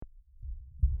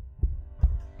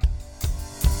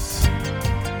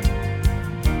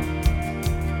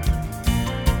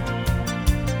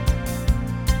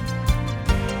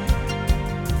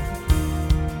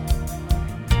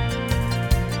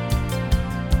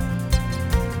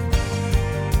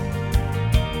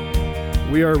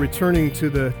We are returning to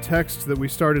the text that we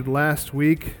started last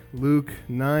week, Luke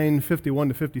 9:51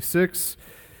 to 56.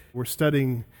 We're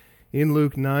studying in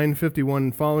Luke 9:51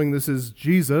 and following. This is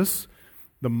Jesus,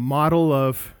 the model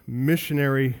of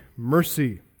missionary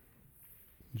mercy.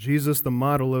 Jesus, the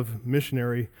model of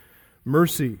missionary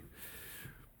mercy.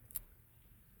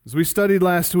 As we studied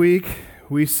last week,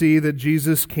 we see that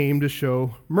Jesus came to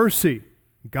show mercy.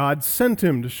 God sent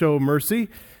him to show mercy.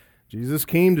 Jesus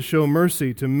came to show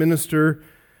mercy, to minister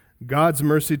God's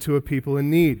mercy to a people in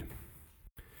need.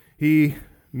 He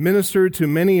ministered to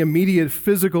many immediate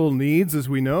physical needs, as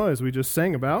we know, as we just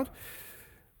sang about.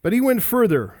 But he went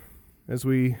further, as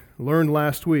we learned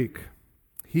last week.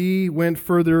 He went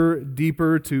further,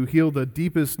 deeper, to heal the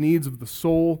deepest needs of the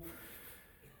soul.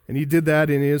 And he did that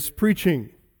in his preaching.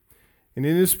 And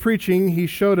in his preaching, he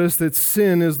showed us that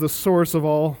sin is the source of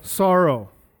all sorrow.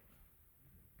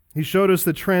 He showed us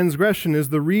that transgression is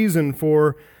the reason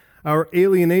for our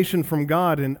alienation from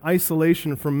God and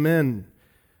isolation from men.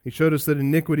 He showed us that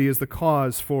iniquity is the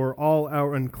cause for all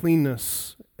our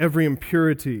uncleanness, every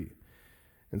impurity.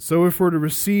 And so if we're to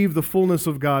receive the fullness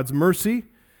of God's mercy,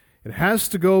 it has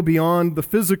to go beyond the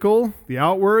physical, the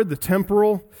outward, the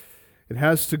temporal. It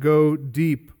has to go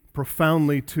deep,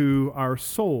 profoundly to our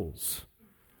souls.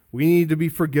 We need to be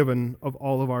forgiven of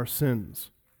all of our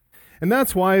sins. And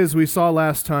that's why, as we saw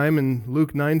last time in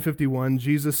Luke 9:51,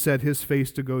 Jesus set his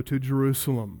face to go to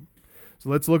Jerusalem. So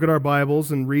let's look at our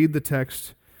Bibles and read the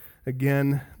text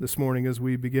again this morning as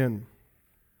we begin.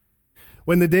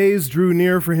 When the days drew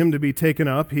near for him to be taken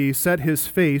up, he set his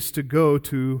face to go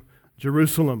to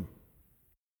Jerusalem.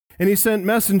 And he sent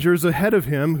messengers ahead of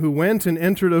him who went and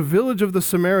entered a village of the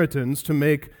Samaritans to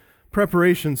make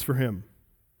preparations for him.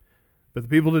 But the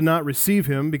people did not receive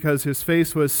him because his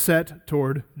face was set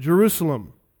toward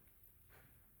Jerusalem.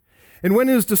 And when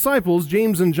his disciples,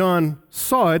 James and John,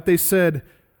 saw it, they said,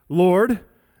 "Lord,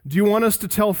 do you want us to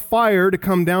tell fire to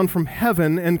come down from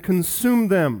heaven and consume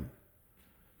them?"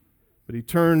 But he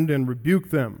turned and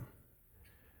rebuked them.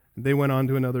 And they went on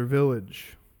to another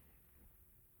village.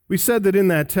 We said that in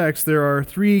that text there are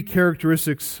three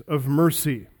characteristics of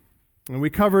mercy. And we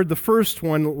covered the first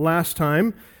one last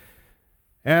time.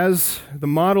 As the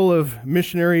model of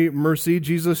missionary mercy,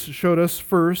 Jesus showed us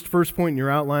first point in your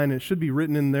outline. It should be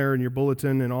written in there in your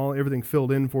bulletin and everything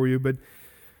filled in for you. But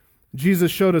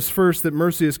Jesus showed us first that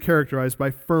mercy is characterized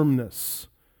by firmness.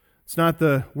 It's not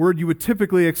the word you would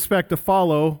typically expect to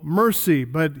follow mercy,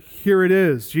 but here it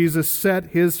is. Jesus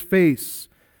set his face.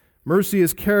 Mercy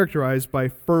is characterized by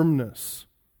firmness.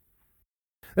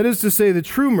 That is to say, the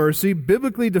true mercy,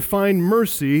 biblically defined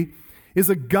mercy, is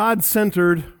a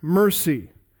God-centered mercy.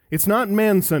 It's not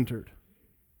man-centered.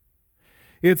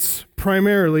 It's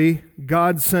primarily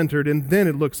God-centered, and then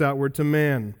it looks outward to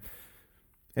man.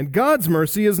 And God's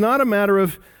mercy is not a matter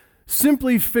of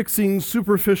simply fixing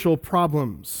superficial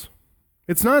problems.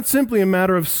 It's not simply a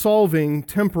matter of solving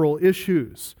temporal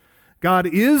issues. God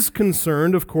is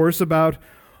concerned, of course, about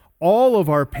all of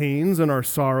our pains and our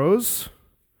sorrows,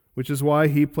 which is why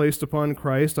he placed upon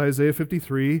Christ, Isaiah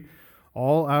 53,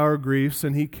 all our griefs,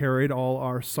 and he carried all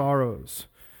our sorrows.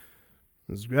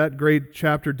 As that great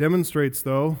chapter demonstrates,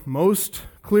 though, most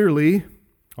clearly,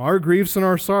 our griefs and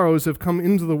our sorrows have come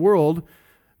into the world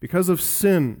because of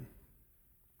sin.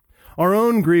 Our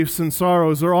own griefs and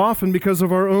sorrows are often because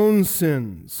of our own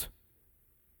sins.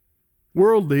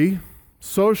 Worldly,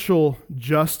 social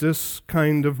justice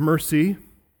kind of mercy,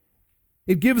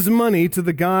 it gives money to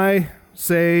the guy,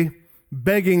 say,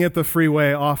 begging at the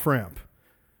freeway off-ramp.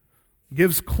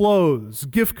 Gives clothes,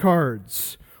 gift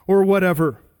cards, or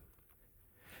whatever.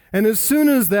 And as soon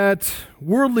as that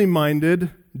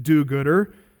worldly-minded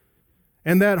do-gooder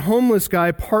and that homeless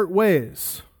guy part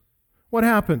ways, what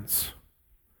happens?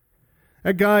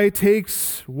 That guy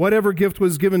takes whatever gift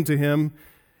was given to him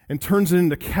and turns it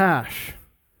into cash.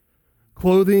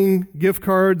 Clothing, gift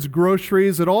cards,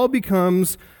 groceries, it all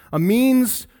becomes a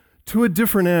means to a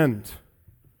different end.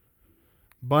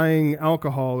 Buying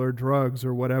alcohol or drugs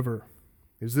or whatever.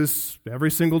 Is this every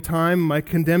single time? Am I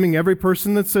condemning every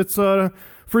person that sits on a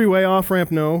freeway off-ramp?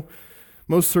 No,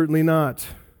 most certainly not.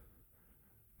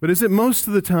 But is it most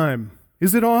of the time?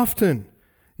 Is it often?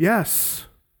 Yes,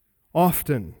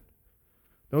 often.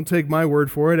 Don't take my word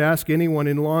for it. Ask anyone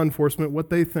in law enforcement what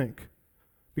they think.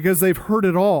 Because they've heard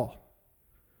it all.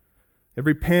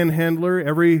 Every panhandler,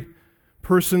 every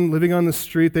person living on the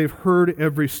street, they've heard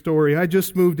every story. I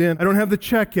just moved in. I don't have the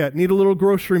check yet. Need a little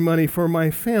grocery money for my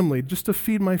family, just to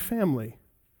feed my family.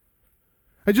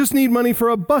 I just need money for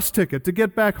a bus ticket to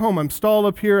get back home. I'm stalled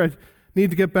up here. I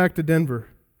need to get back to Denver.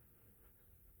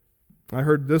 I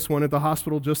heard this one at the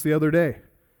hospital just the other day.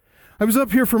 I was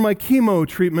up here for my chemo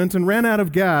treatment and ran out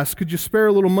of gas. Could you spare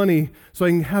a little money so I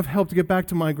can have help to get back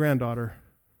to my granddaughter?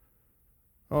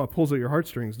 Oh, it pulls at your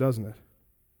heartstrings, doesn't it?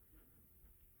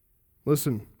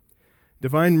 Listen,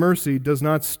 divine mercy does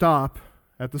not stop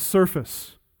at the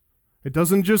surface. It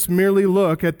doesn't just merely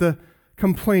look at the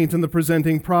complaint and the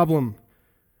presenting problem.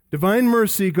 Divine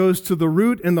mercy goes to the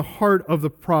root and the heart of the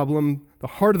problem, the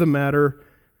heart of the matter.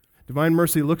 Divine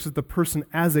mercy looks at the person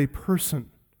as a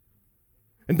person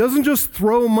and doesn't just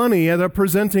throw money at a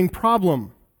presenting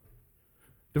problem.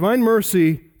 Divine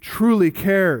mercy truly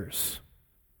cares.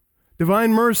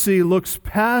 Divine mercy looks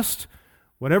past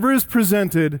whatever is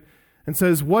presented and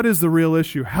says, what is the real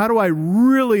issue? How do I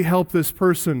really help this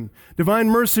person? Divine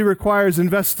mercy requires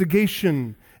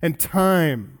investigation and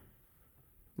time.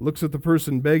 Looks at the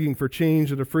person begging for change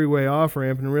at a freeway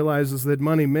off-ramp and realizes that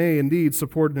money may indeed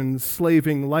support an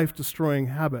enslaving, life-destroying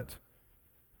habit.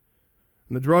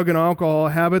 And the drug and alcohol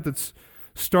habit that's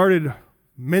started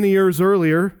many years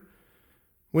earlier,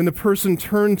 when the person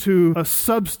turned to a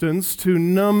substance to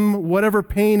numb whatever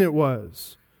pain it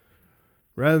was,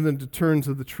 rather than to turn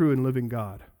to the true and living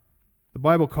God. The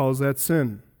Bible calls that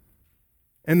sin.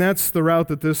 And that's the route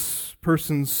that this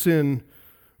person's sin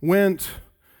went.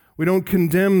 We don't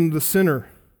condemn the sinner.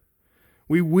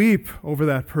 We weep over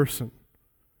that person.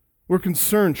 We're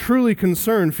concerned, truly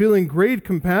concerned, feeling great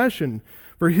compassion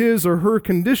for his or her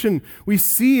condition. We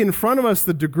see in front of us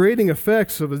the degrading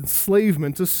effects of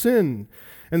enslavement to sin.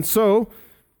 And so,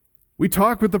 we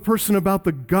talk with the person about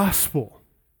the gospel.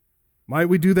 Might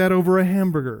we do that over a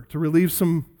hamburger to relieve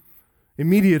some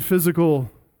immediate physical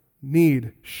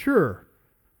need? Sure,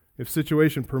 if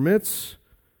situation permits.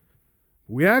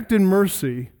 We act in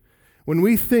mercy when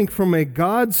we think from a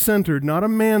God-centered, not a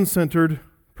man-centered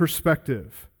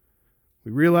perspective.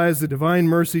 We realize that divine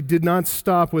mercy did not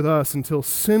stop with us until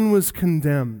sin was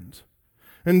condemned,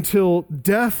 until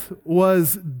death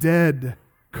was dead,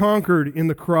 conquered in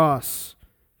the cross.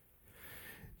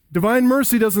 Divine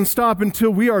mercy doesn't stop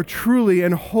until we are truly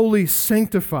and wholly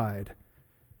sanctified,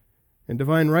 and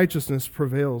divine righteousness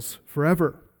prevails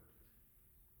forever.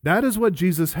 That is what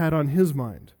Jesus had on his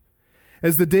mind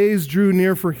as the days drew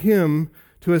near for him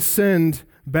to ascend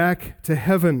back to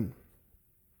heaven.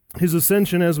 His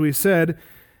ascension, as we said,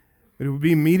 it would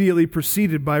be immediately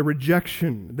preceded by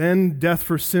rejection, then death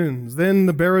for sins, then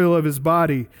the burial of his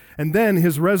body, and then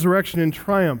his resurrection in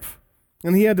triumph.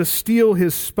 And he had to steel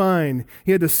his spine.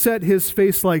 He had to set his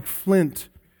face like flint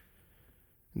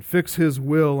and fix his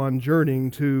will on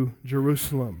journeying to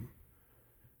Jerusalem.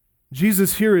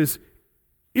 Jesus here is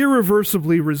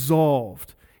irreversibly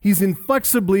resolved. He's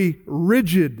inflexibly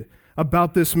rigid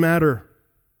about this matter.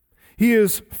 He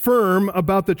is firm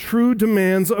about the true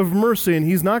demands of mercy, and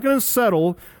he's not going to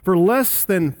settle for less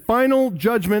than final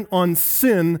judgment on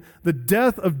sin, the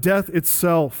death of death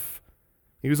itself.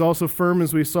 He was also firm,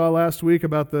 as we saw last week,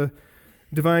 about the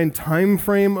divine time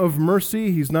frame of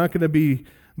mercy. He's not going to be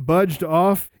budged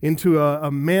off into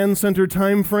a man-centered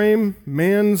time frame,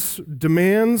 man's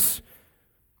demands.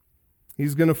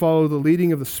 He's going to follow the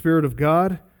leading of the Spirit of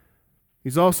God.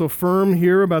 He's also firm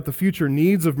here about the future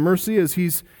needs of mercy as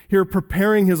he's here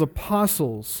preparing his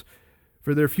apostles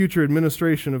for their future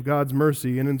administration of God's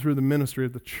mercy in and through the ministry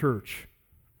of the church.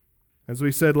 As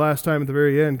we said last time at the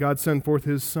very end, God sent forth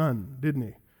his Son, didn't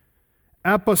he?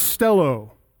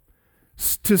 Apostello,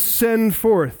 to send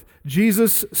forth.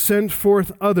 Jesus sent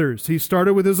forth others. He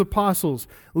started with his apostles.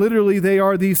 Literally, they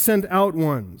are the sent out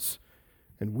ones.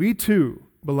 And we too,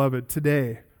 beloved,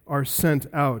 today are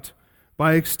sent out.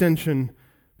 By extension,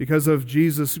 because of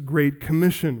Jesus' great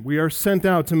commission, we are sent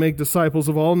out to make disciples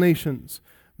of all nations,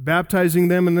 baptizing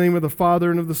them in the name of the Father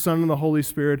and of the Son and the Holy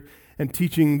Spirit, and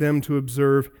teaching them to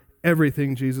observe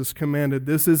everything Jesus commanded.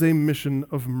 This is a mission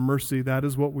of mercy. That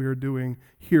is what we are doing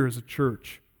here as a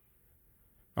church.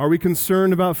 Are we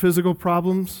concerned about physical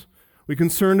problems? Are we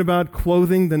concerned about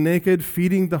clothing the naked,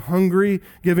 feeding the hungry,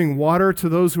 giving water to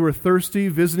those who are thirsty,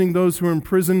 visiting those who are in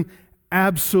prison?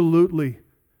 Absolutely.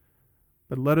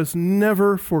 But let us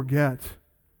never forget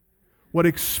what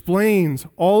explains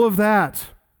all of that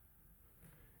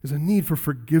is a need for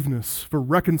forgiveness, for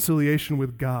reconciliation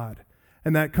with God.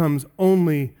 And that comes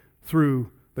only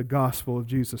through the gospel of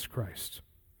Jesus Christ.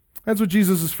 That's what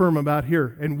Jesus is firm about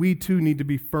here, and we too need to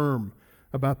be firm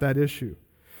about that issue.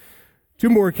 Two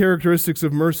more characteristics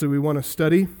of mercy we want to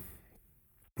study.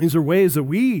 These are ways that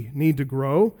we need to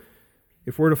grow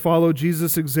if we're to follow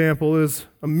Jesus' example as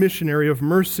a missionary of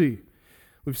mercy.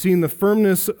 We've seen the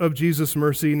firmness of Jesus'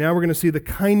 mercy. Now we're going to see the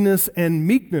kindness and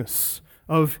meekness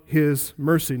of his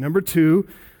mercy. Number two,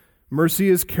 mercy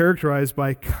is characterized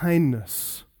by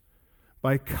kindness.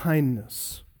 By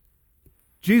kindness.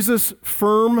 Jesus'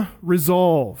 firm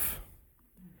resolve.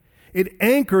 It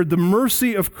anchored the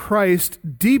mercy of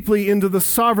Christ deeply into the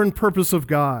sovereign purpose of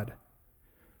God,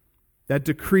 that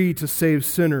decree to save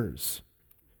sinners.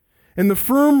 And the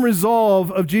firm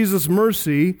resolve of Jesus'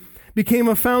 mercy became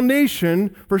a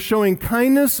foundation for showing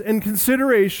kindness and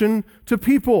consideration to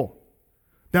people.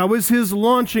 That was his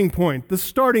launching point. The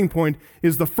starting point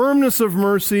is the firmness of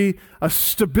mercy, a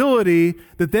stability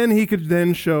that then he could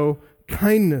then show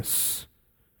kindness.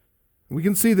 We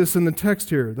can see this in the text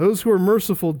here. Those who are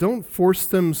merciful don't force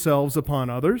themselves upon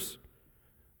others.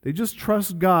 They just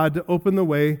trust God to open the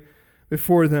way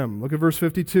before them. Look at verse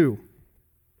 52.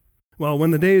 Well,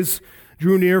 when the days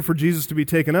drew near for Jesus to be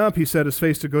taken up, he set his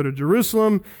face to go to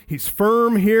Jerusalem. He's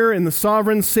firm here in the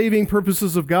sovereign saving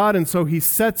purposes of God, and so he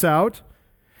sets out.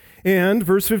 And,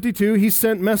 verse 52, he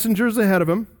sent messengers ahead of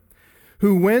him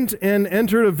who went and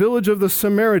entered a village of the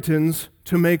Samaritans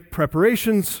to make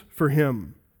preparations for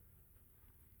him.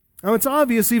 Now, it's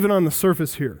obvious even on the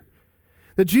surface here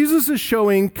that Jesus is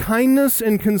showing kindness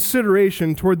and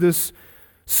consideration toward this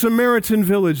Samaritan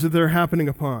village that they're happening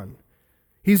upon.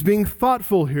 He's being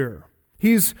thoughtful here.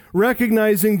 He's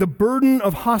recognizing the burden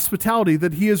of hospitality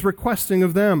that he is requesting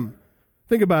of them.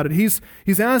 Think about it. He's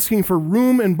asking for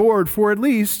room and board for at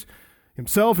least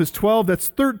himself, his 12, that's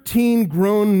 13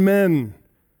 grown men.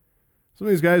 Some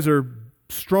of these guys are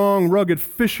strong, rugged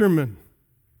fishermen.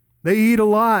 They eat a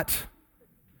lot.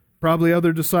 Probably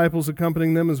other disciples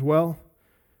accompanying them as well.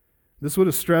 This would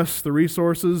have stressed the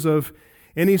resources of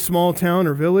any small town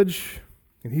or village,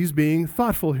 and he's being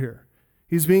thoughtful here.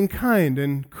 He's being kind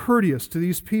and courteous to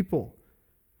these people.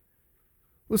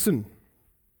 Listen,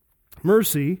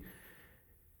 mercy,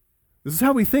 this is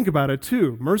how we think about it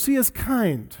too. Mercy is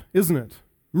kind, isn't it?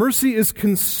 Mercy is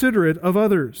considerate of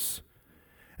others.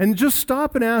 And just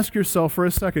stop and ask yourself for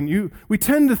a second. We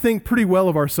tend to think pretty well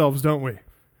of ourselves, don't we?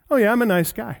 Oh yeah, I'm a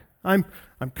nice guy. I'm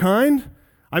kind.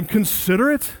 I'm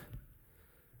considerate.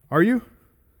 Are you?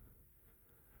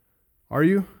 Are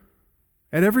you?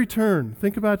 At every turn,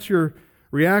 think about your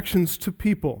reactions to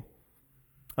people.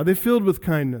 Are they filled with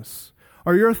kindness?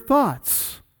 Are your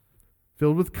thoughts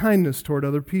filled with kindness toward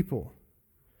other people?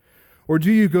 Or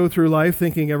do you go through life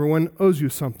thinking everyone owes you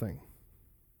something?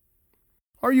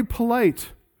 Are you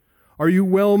polite? Are you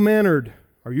well-mannered?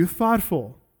 Are you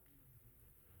thoughtful?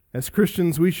 As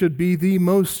Christians, we should be the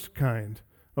most kind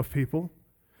of people.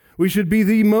 We should be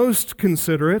the most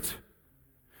considerate.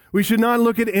 We should not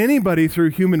look at anybody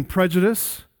through human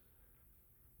prejudice,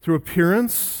 through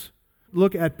appearance.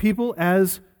 Look at people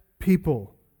as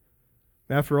people.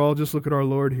 After all, just look at our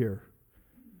Lord here.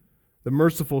 The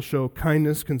merciful show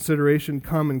kindness, consideration,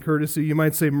 common courtesy. You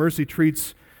might say mercy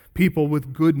treats people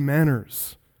with good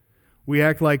manners. We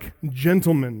act like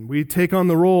gentlemen. We take on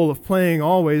the role of playing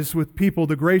always with people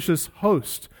the gracious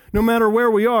host. No matter where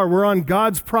we are, we're on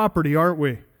God's property, aren't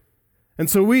we? And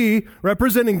so we,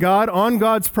 representing God on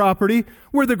God's property,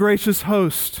 we're the gracious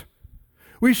host.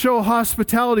 We show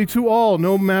hospitality to all,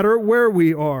 no matter where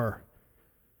we are.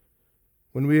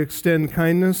 When we extend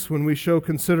kindness, when we show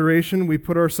consideration, we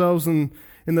put ourselves in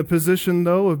the position,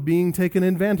 though, of being taken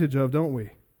advantage of, don't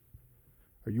we?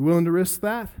 Are you willing to risk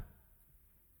that?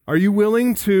 Are you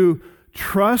willing to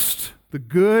trust the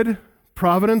good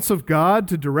providence of God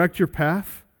to direct your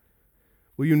path?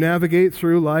 Will you navigate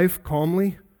through life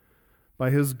calmly by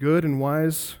His good and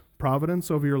wise providence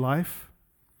over your life?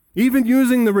 Even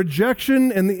using the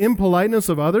rejection and the impoliteness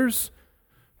of others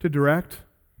to direct?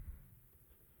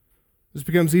 This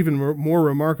becomes even more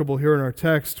remarkable here in our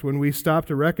text when we stop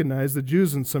to recognize the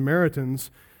Jews and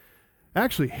Samaritans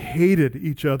actually hated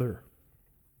each other.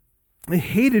 They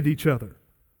hated each other.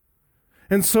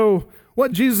 And so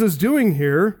what Jesus is doing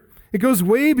here, it goes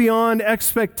way beyond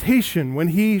expectation when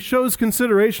he shows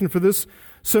consideration for this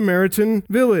Samaritan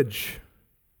village.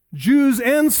 Jews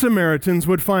and Samaritans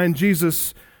would find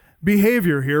Jesus'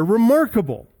 behavior here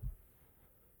remarkable.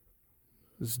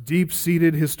 This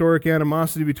deep-seated historic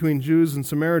animosity between Jews and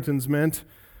Samaritans meant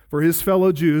for his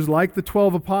fellow Jews, like the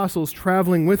 12 apostles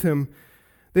traveling with him,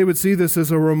 they would see this as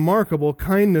a remarkable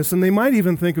kindness, and they might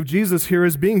even think of Jesus here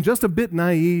as being just a bit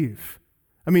naive.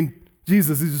 I mean,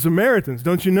 Jesus, these are Samaritans.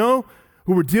 Don't you know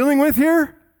who we're dealing with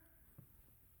here?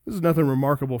 This is nothing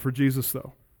remarkable for Jesus,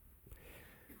 though.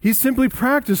 He's simply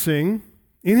practicing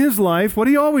in his life what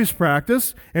he always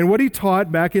practiced and what he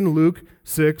taught back in Luke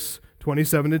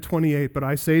 6:27-28. But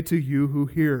I say to you who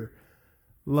hear,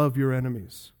 love your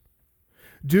enemies.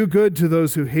 Do good to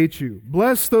those who hate you.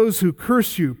 Bless those who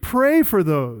curse you. Pray for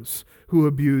those who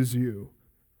abuse you.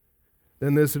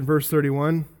 Then this in verse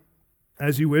 31,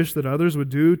 as you wish that others would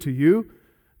do to you,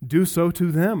 do so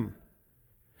to them.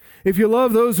 If you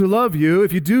love those who love you,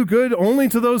 if you do good only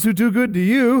to those who do good to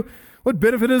you, what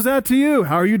benefit is that to you?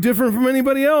 How are you different from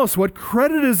anybody else? What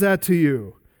credit is that to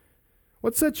you?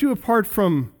 What sets you apart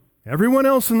from everyone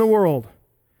else in the world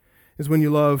is when you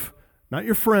love not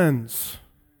your friends,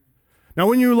 not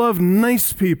when you love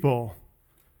nice people,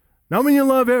 not when you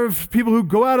love people who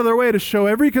go out of their way to show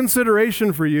every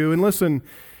consideration for you. And listen,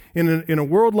 in a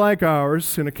world like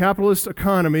ours, in a capitalist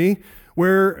economy,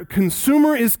 where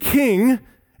consumer is king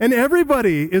and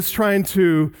everybody is trying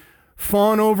to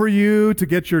fawn over you to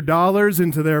get your dollars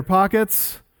into their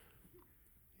pockets,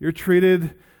 you're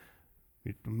treated,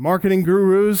 marketing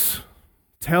gurus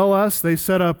tell us, they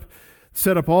set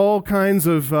up all kinds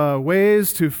of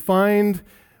ways to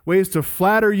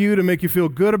flatter you, to make you feel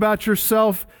good about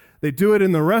yourself. They do it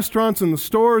in the restaurants and the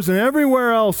stores and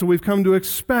everywhere else, and we've come to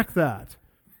expect that.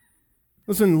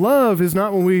 Listen, love is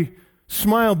not when we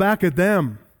smile back at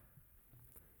them.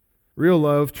 Real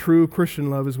love, true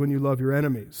Christian love, is when you love your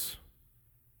enemies.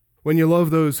 When you love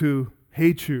those who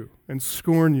hate you and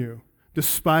scorn you,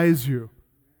 despise you.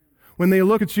 When they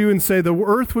look at you and say, the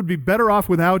earth would be better off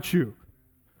without you.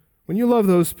 When you love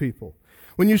those people.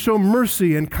 When you show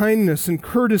mercy and kindness and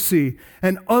courtesy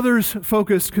and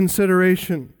others-focused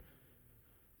consideration.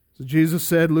 So Jesus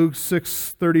said, Luke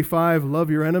 6:35, love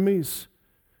your enemies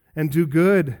and do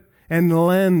good and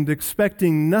lend,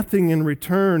 expecting nothing in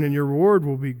return, and your reward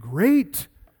will be great.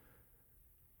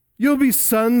 You'll be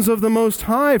sons of the Most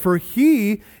High, for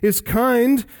He is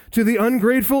kind to the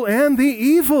ungrateful and the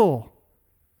evil.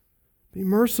 Be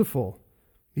merciful,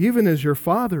 even as your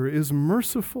Father is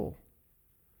merciful.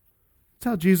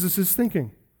 That's how Jesus is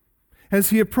thinking as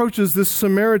He approaches this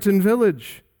Samaritan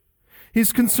village.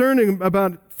 He's concerned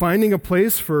about finding a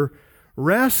place for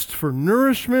rest, for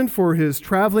nourishment, for His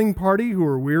traveling party who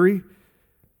are weary.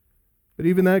 But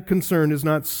even that concern is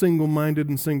not single-minded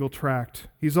and single-tracked.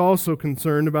 He's also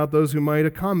concerned about those who might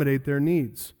accommodate their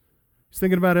needs. He's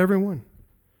thinking about everyone.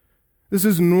 This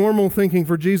is normal thinking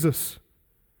for Jesus.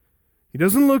 He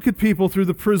doesn't look at people through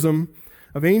the prism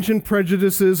of ancient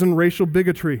prejudices and racial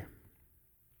bigotry.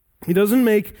 He doesn't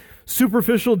make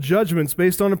superficial judgments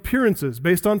based on appearances,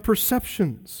 based on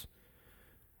perceptions.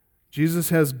 Jesus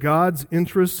has God's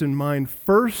interests in mind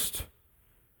first,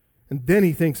 and then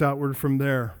He thinks outward from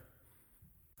there.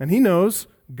 And He knows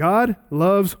God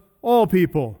loves all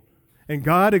people, and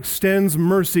God extends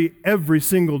mercy every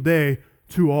single day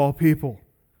to all people.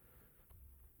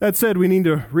 That said, we need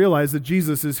to realize that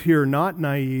Jesus is here not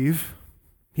naive.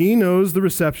 He knows the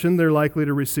reception they're likely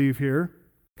to receive here.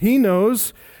 He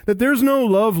knows that there's no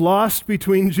love lost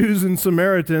between Jews and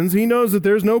Samaritans. He knows that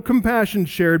there's no compassion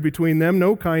shared between them,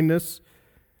 no kindness.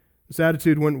 This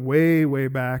attitude went way, way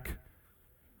back.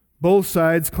 Both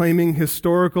sides claiming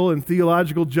historical and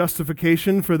theological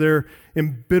justification for their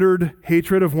embittered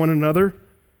hatred of one another.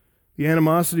 The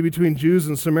animosity between Jews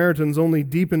and Samaritans only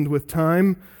deepened with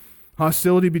time.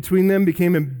 Hostility between them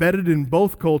became embedded in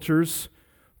both cultures,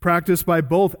 practiced by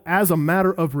both as a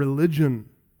matter of religion.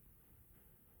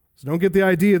 So don't get the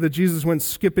idea that Jesus went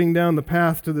skipping down the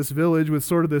path to this village with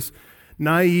sort of this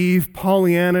naive,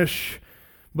 Pollyannish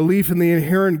belief in the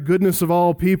inherent goodness of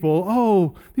all people.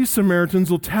 Oh, these Samaritans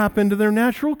will tap into their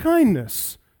natural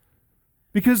kindness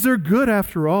because they're good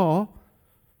after all.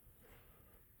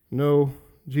 No,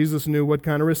 Jesus knew what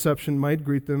kind of reception might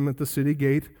greet them at the city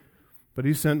gate, but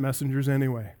He sent messengers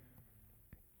anyway.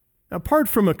 Apart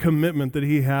from a commitment that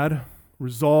He had,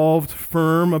 resolved,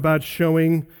 firm about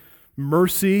showing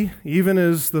mercy, even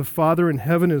as the Father in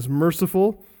heaven is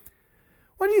merciful,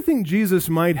 why do you think Jesus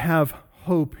might have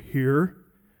hope here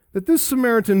that this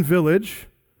Samaritan village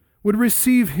would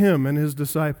receive Him and His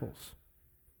disciples?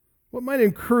 What might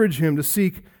encourage Him to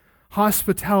seek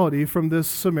hospitality from this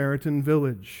Samaritan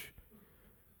village?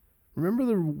 Remember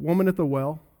the woman at the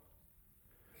well?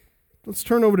 Let's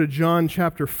turn over to John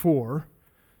chapter 4.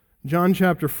 John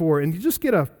chapter 4, and you just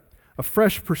get a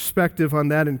fresh perspective on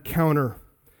that encounter.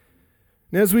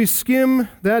 And as we skim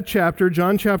that chapter,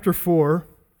 John chapter 4,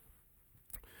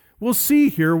 we'll see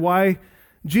here why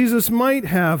Jesus might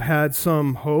have had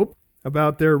some hope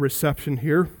about their reception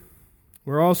here.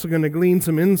 We're also going to glean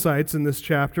some insights in this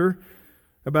chapter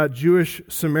about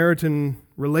Jewish-Samaritan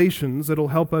relations that will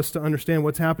help us to understand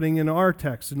what's happening in our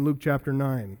text in Luke chapter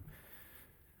 9.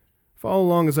 Follow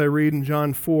along as I read in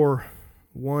John 4,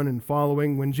 1 and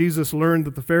following. When Jesus learned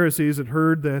that the Pharisees had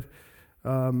heard that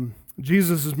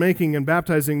Jesus is making and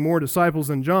baptizing more disciples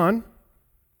than John,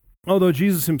 although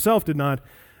Jesus Himself did not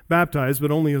baptize,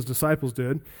 but only His disciples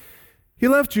did, He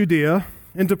left Judea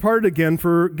and departed again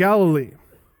for Galilee.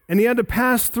 And He had to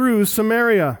pass through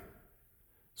Samaria.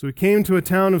 So He came to a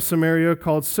town of Samaria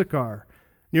called Sychar,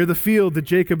 near the field that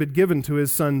Jacob had given to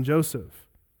his son Joseph.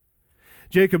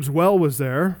 Jacob's well was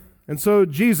there, and so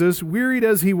Jesus, wearied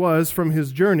as he was from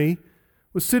his journey,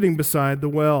 was sitting beside the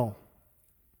well.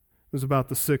 It was about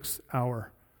the 6th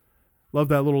hour. Love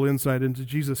that little insight into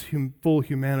Jesus' full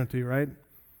humanity, right?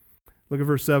 Look at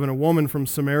verse 7. A woman from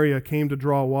Samaria came to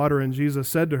draw water, and Jesus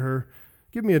said to her,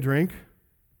 "Give me a drink."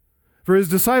 For his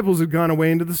disciples had gone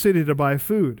away into the city to buy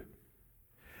food.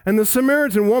 And the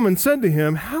Samaritan woman said to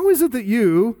him, "How is it that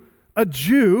you, a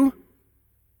Jew,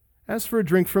 ask for a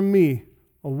drink from me,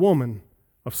 a woman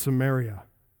of Samaria?"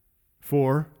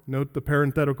 For, note the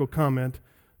parenthetical comment,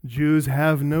 Jews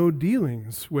have no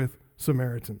dealings with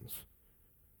Samaritans.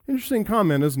 Interesting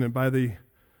comment, isn't it, by the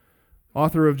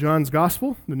author of John's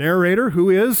Gospel, the narrator, who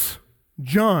is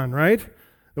John, right?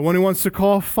 The one who wants to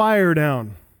call fire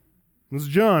down. This is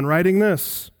John writing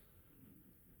this.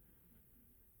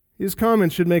 His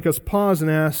comment should make us pause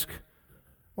and ask,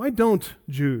 why don't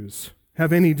Jews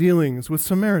have any dealings with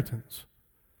Samaritans?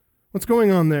 What's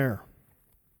going on there?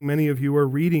 Many of you are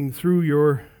reading through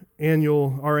our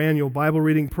annual Bible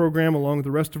reading program along with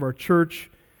the rest of our church.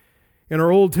 In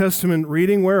our Old Testament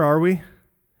reading, where are we?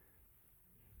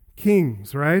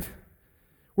 Kings, right?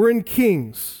 We're in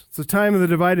Kings. It's the time of the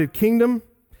divided kingdom.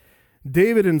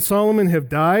 David and Solomon have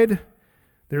died.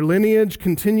 Their lineage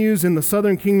continues in the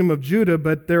southern kingdom of Judah,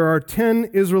 but there are 10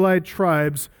 Israelite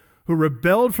tribes who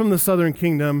rebelled from the southern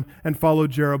kingdom and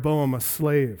followed Jeroboam, a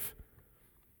slave,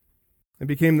 and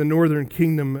became the northern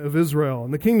kingdom of Israel.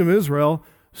 And the kingdom of Israel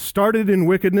started in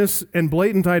wickedness and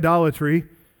blatant idolatry,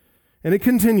 and it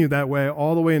continued that way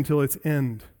all the way until its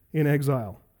end in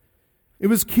exile. It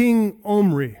was King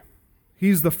Omri.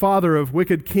 He's the father of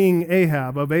wicked King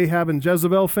Ahab, of Ahab and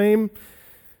Jezebel fame,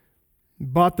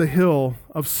 bought the hill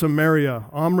of Samaria.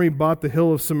 Omri bought the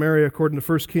hill of Samaria according to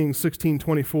 1 Kings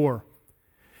 16:24.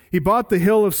 He bought the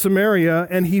hill of Samaria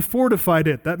and he fortified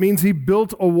it. That means he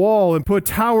built a wall and put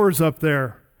towers up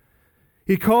there.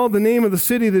 He called the name of the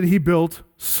city that he built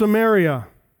Samaria.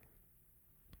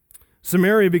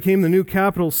 Samaria became the new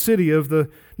capital city of the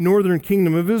northern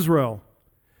kingdom of Israel.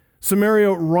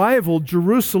 Samaria rivaled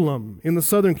Jerusalem in the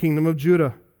southern kingdom of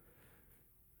Judah.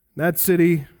 That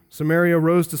city, Samaria,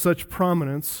 rose to such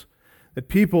prominence that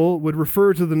people would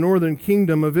refer to the northern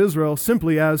kingdom of Israel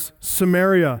simply as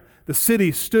Samaria. The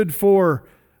city stood for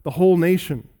the whole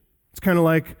nation. It's kind of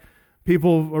like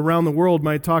people around the world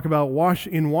might talk about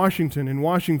in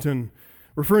Washington,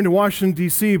 referring to Washington,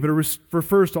 D.C., but it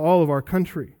refers to all of our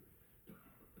country.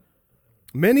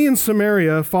 Many in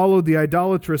Samaria followed the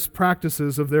idolatrous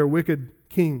practices of their wicked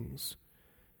kings.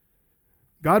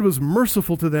 God was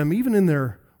merciful to them even in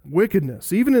their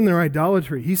wickedness, even in their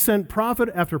idolatry. He sent prophet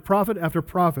after prophet after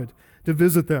prophet to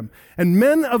visit them. And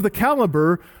men of the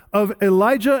caliber of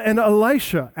Elijah and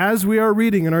Elisha, as we are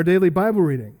reading in our daily Bible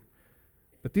reading.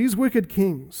 But these wicked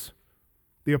kings,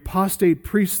 the apostate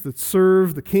priests that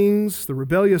serve the kings, the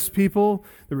rebellious people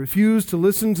that refused to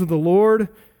listen to the Lord,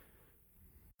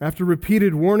 after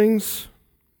repeated warnings,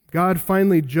 God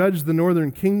finally judged the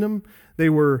northern kingdom. They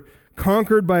were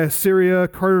conquered by Assyria,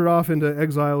 carted off into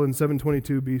exile in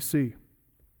 722 BC.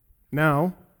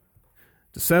 Now,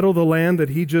 to settle the land that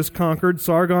he just conquered,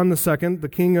 Sargon II, the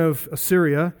king of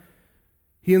Assyria,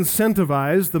 he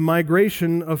incentivized the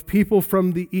migration of people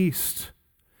from the east,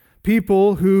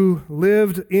 people who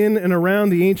lived in and around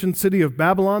the ancient city of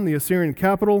Babylon, the Assyrian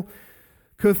capital,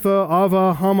 Cutha,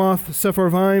 Ava, Hamath,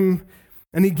 Sepharvaim,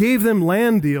 and he gave them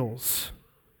land deals,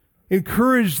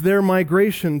 encouraged their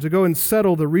migration to go and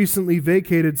settle the recently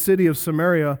vacated city of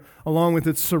Samaria along with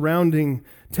its surrounding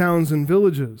towns and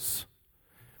villages.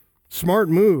 Smart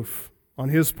move on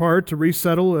his part to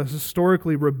resettle a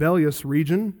historically rebellious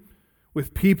region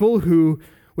with people who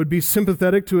would be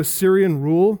sympathetic to Assyrian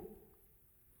rule.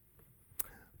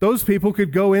 Those people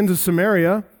could go into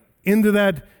Samaria, into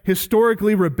that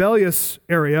historically rebellious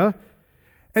area,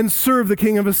 and serve the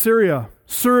king of Assyria,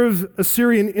 serve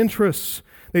Assyrian interests.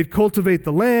 They'd cultivate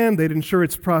the land, they'd ensure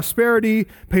its prosperity,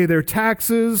 pay their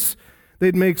taxes.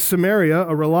 They'd make Samaria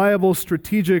a reliable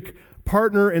strategic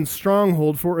partner and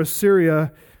stronghold for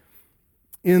Assyria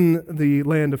in the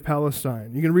land of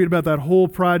Palestine. You can read about that whole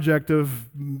project of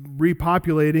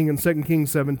repopulating in 2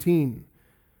 Kings 17.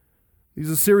 These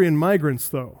Assyrian migrants,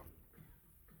 though,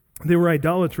 they were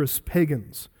idolatrous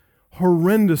pagans,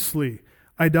 horrendously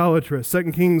idolatrous.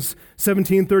 2 Kings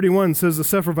 17:31 says the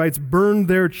Sepharvites burned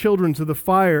their children to the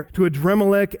fire to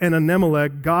Adremelech and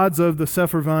Anemelech, gods of the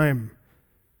Sepharvaim.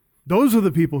 Those are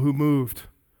the people who moved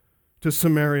to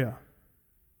Samaria.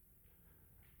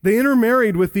 They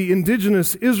intermarried with the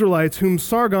indigenous Israelites whom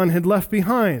Sargon had left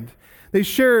behind. They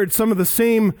shared some of the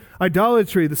same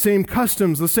idolatry, the same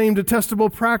customs, the same detestable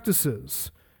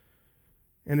practices.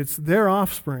 And it's their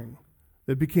offspring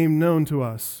that became known to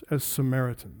us as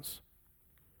Samaritans.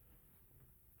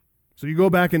 So you go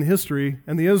back in history,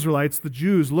 and the Israelites, the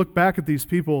Jews, look back at these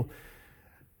people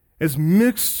as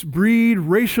mixed breed,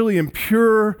 racially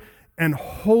impure, and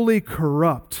wholly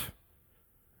corrupt.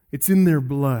 It's in their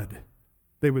blood,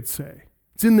 they would say.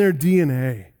 It's in their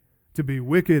DNA to be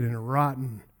wicked and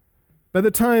rotten. By the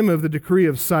time of the decree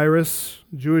of Cyrus,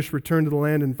 Jewish return to the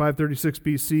land in 536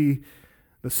 BC,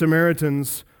 the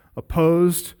Samaritans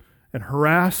opposed and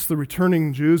harassed the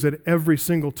returning Jews at every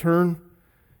single turn.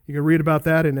 You can read about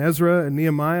that in Ezra and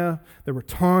Nehemiah. There were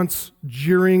taunts,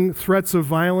 jeering, threats of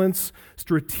violence,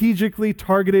 strategically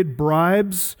targeted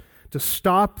bribes to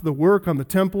stop the work on the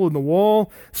temple and the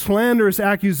wall, slanderous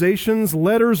accusations,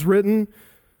 letters written.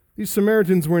 These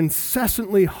Samaritans were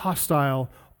incessantly hostile,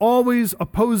 always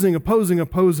opposing. But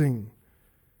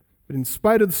in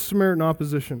spite of the Samaritan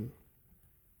opposition,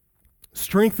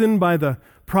 strengthened by the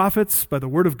prophets, by the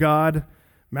word of God,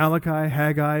 Malachi,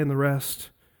 Haggai, and the rest,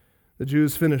 the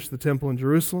Jews finished the temple in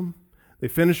Jerusalem. They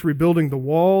finished rebuilding the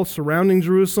wall surrounding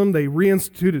Jerusalem. They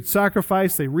reinstituted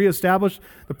sacrifice. They reestablished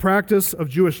the practice of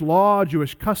Jewish law,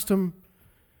 Jewish custom.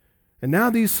 And now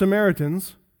these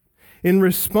Samaritans, in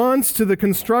response to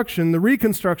the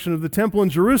reconstruction of the temple in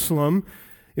Jerusalem,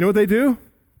 you know what they do?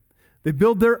 They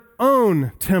build their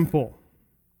own temple.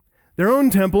 Their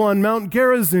own temple on Mount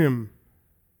Gerizim.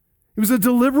 It was a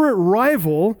deliberate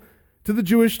rival to the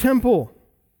Jewish temple,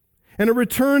 and a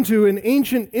return to an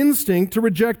ancient instinct to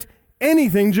reject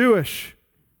anything Jewish,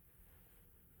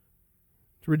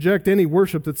 to reject any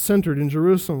worship that's centered in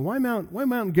Jerusalem. Why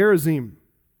Mount Gerizim?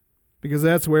 Because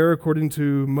that's where, according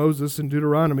to Moses in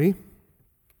Deuteronomy,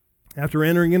 after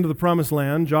entering into the promised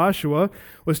land, Joshua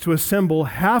was to assemble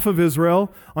half of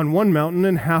Israel on one mountain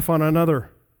and half on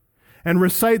another, and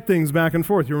recite things back and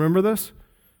forth. You remember this?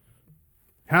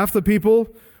 Half the people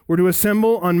were to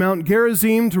assemble on Mount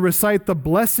Gerizim to recite the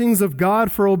blessings of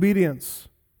God for obedience.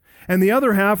 And the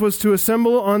other half was to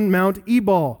assemble on Mount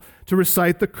Ebal to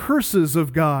recite the curses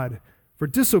of God for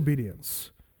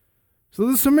disobedience. So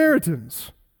the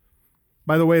Samaritans,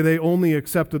 by the way, they only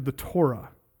accepted the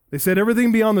Torah. They said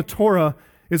everything beyond the Torah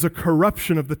is a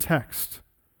corruption of the text.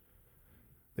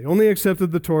 They only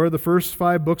accepted the Torah, the first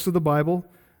 5 books of the Bible,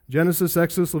 Genesis,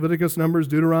 Exodus, Leviticus, Numbers,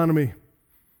 Deuteronomy.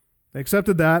 They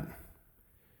accepted that.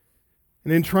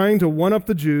 And in trying to one-up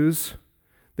the Jews,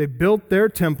 they built their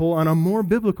temple on a more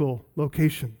biblical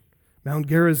location, Mount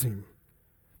Gerizim,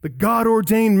 the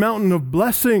God-ordained mountain of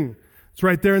blessing. It's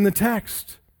right there in the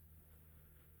text.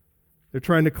 They're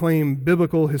trying to claim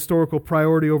biblical historical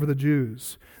priority over the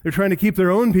Jews. They're trying to keep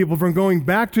their own people from going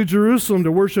back to Jerusalem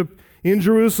to worship in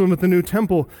Jerusalem at the new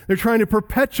temple. They're trying to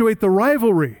perpetuate the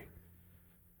rivalry.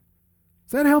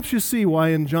 So that helps you see why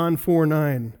in John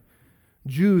 4:9,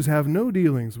 Jews have no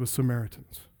dealings with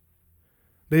Samaritans.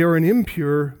 They are an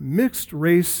impure,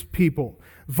 mixed-race people,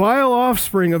 vile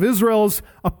offspring of Israel's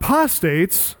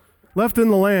apostates left in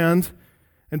the land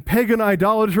and pagan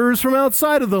idolaters from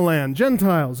outside of the land,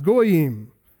 Gentiles,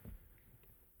 Goyim.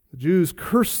 The Jews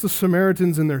cursed the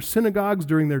Samaritans in their synagogues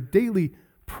during their daily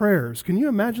prayers. Can you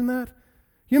imagine that? Can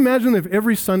you imagine if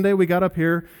every Sunday we got up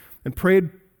here and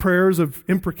prayed prayers of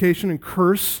imprecation and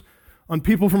curse on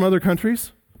people from other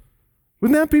countries?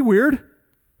 Wouldn't that be weird?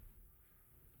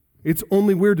 It's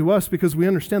only weird to us because we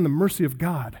understand the mercy of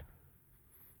God,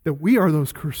 that we are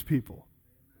those cursed people.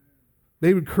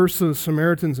 They would curse the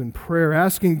Samaritans in prayer,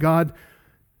 asking God,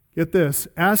 get this,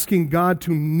 asking God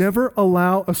to never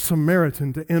allow a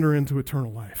Samaritan to enter into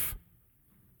eternal life.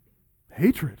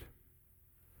 Hatred.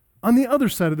 On the other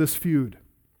side of this feud,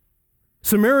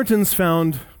 Samaritans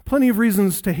found plenty of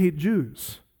reasons to hate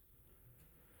Jews.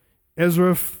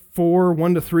 Ezra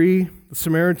 4:1-3, the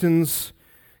Samaritans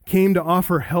came to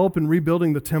offer help in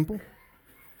rebuilding the temple.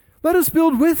 Let us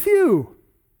build with you,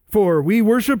 for we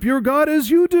worship your God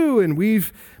as you do, and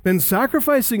we've been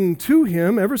sacrificing to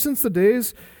him ever since the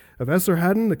days of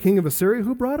Esarhaddon, the king of Assyria,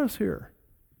 who brought us here.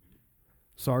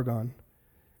 Sargon.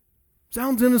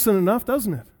 Sounds innocent enough,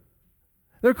 doesn't it?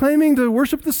 They're claiming to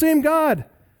worship the same God.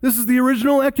 This is the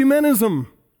original ecumenism.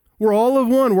 We're all of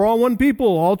one. We're all one people,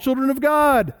 all children of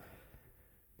God.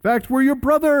 In fact, we're your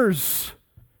brothers.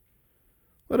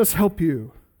 Let us help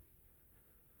you.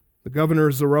 The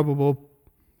governor Zerubbabel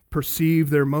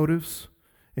perceived their motives,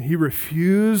 and he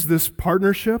refused this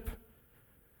partnership.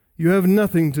 You have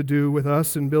nothing to do with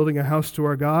us in building a house to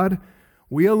our God.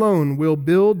 We alone will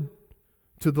build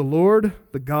to the Lord,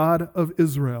 the God of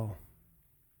Israel.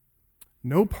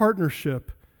 No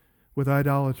partnership with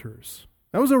idolaters.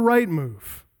 That was a right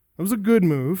move. It was a good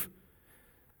move,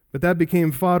 but that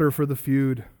became fodder for the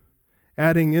feud,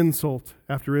 adding insult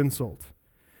after insult.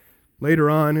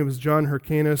 Later on, it was John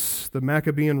Hyrcanus, the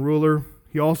Maccabean ruler.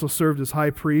 He also served as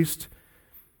high priest.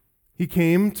 He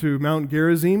came to Mount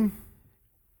Gerizim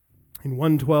in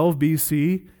 112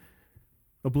 BC,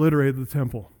 obliterated the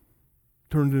temple,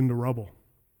 turned it into rubble.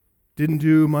 Didn't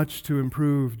do much to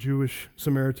improve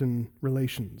Jewish-Samaritan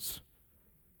relations.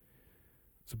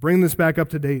 So bring this back up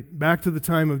to date, back to the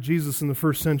time of Jesus in the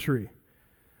first century.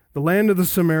 The land of the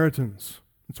Samaritans.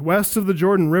 It's west of the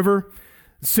Jordan River.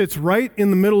 It sits right in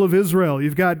the middle of Israel.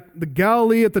 You've got the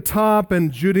Galilee at the top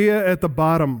and Judea at the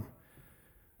bottom.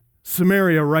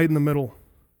 Samaria right in the middle.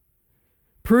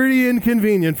 Pretty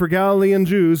inconvenient for Galilean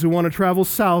Jews who want to travel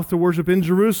south to worship in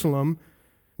Jerusalem,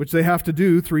 which they have to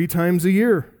do 3 times a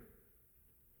year.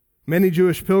 Many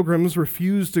Jewish pilgrims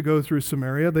refused to go through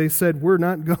Samaria. They said, we're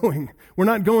not going. We're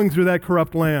not going through that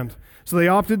corrupt land. So they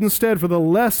opted instead for the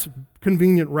less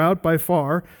convenient route by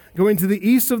far, going to the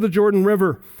east of the Jordan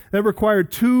River. That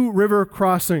required 2 river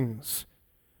crossings.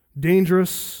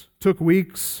 Dangerous, took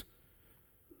weeks.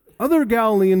 Other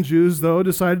Galilean Jews, though,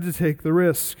 decided to take the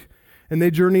risk, and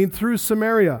they journeyed through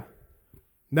Samaria.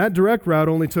 That direct route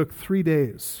only took 3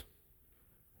 days.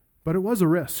 But it was a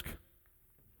risk.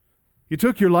 You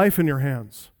took your life in your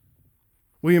hands.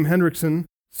 William Hendrickson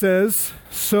says,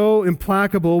 so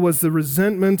implacable was the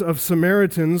resentment of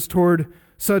Samaritans toward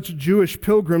such Jewish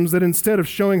pilgrims that instead of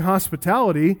showing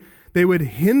hospitality, they would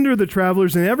hinder the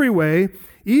travelers in every way,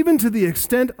 even to the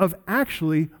extent of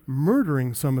actually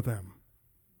murdering some of them.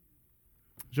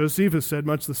 Josephus said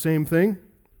much the same thing.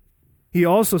 He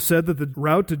also said that the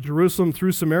route to Jerusalem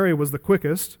through Samaria was the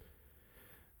quickest.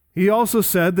 He also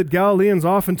said that Galileans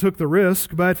often took the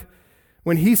risk, but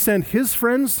when he sent his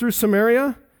friends through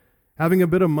Samaria, having a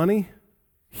bit of money,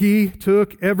 he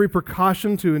took every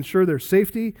precaution to ensure their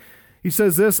safety. He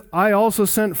says this, I also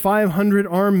sent 500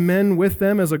 armed men with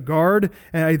them as a guard,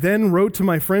 and I then wrote to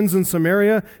my friends in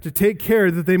Samaria to take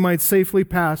care that they might safely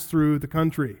pass through the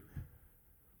country.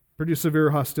 Pretty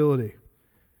severe hostility.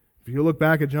 If you look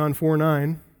back at John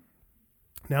 4:9,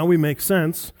 now we make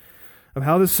sense of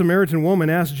how this Samaritan woman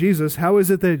asked Jesus, how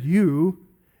is it that you,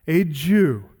 a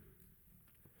Jew,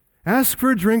 ask for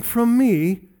a drink from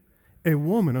me, a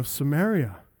woman of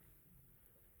Samaria?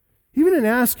 Even in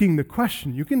asking the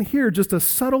question, you can hear just a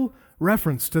subtle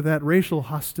reference to that racial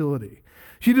hostility.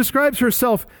 She describes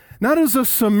herself not as a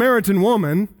Samaritan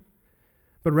woman,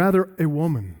 but rather a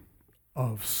woman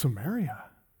of Samaria.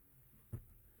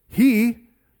 He,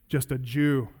 just a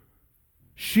Jew.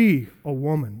 She, a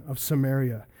woman of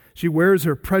Samaria. She wears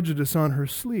her prejudice on her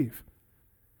sleeve.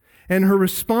 And her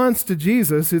response to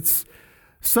Jesus, it's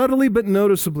subtly but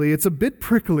noticeably, it's a bit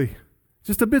prickly,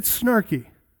 just a bit snarky.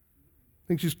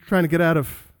 Think she's trying to get out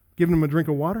of giving him a drink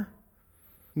of water?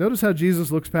 Notice how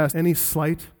Jesus looks past any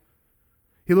slight.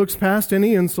 He looks past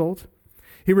any insult.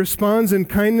 He responds in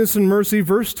kindness and mercy.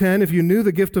 Verse 10, if you knew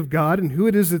the gift of God and who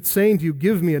it is that's saying to you,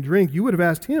 give me a drink, you would have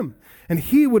asked him, and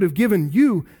he would have given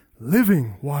you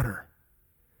living water.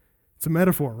 It's a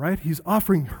metaphor, right? He's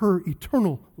offering her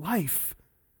eternal life.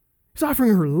 He's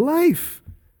offering her life.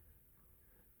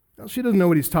 Well, she doesn't know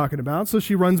what he's talking about, so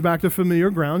she runs back to familiar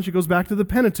ground. She goes back to the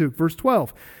Pentateuch, verse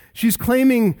 12. She's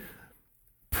claiming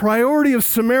priority of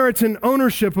Samaritan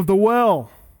ownership of the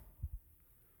well.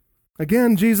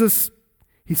 Again, Jesus,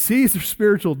 he sees their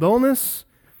spiritual dullness.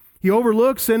 He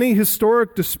overlooks any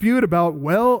historic dispute about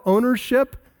well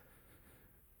ownership.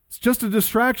 It's just a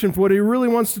distraction for what he really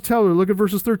wants to tell her. Look at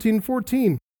verses 13 and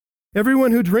 14.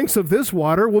 Everyone who drinks of this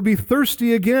water will be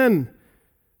thirsty again.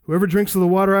 Whoever drinks of the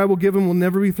water I will give him will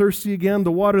never be thirsty again.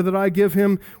 The water that I give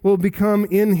him will become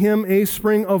in him a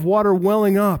spring of water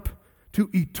welling up to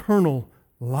eternal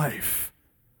life.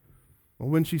 Well,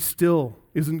 when she still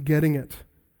isn't getting it,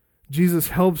 Jesus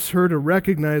helps her to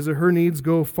recognize that her needs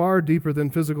go far deeper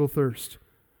than physical thirst.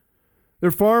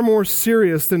 They're far more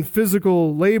serious than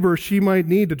physical labor she might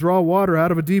need to draw water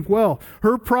out of a deep well.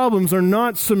 Her problems are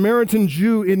not Samaritan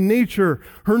Jew in nature.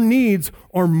 Her needs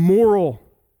are moral.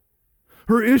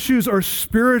 Her issues are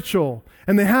spiritual,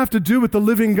 and they have to do with the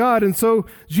living God. And so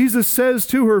Jesus says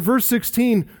to her, verse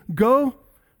 16, go,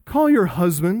 call your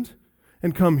husband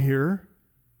and come here.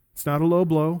 It's not a low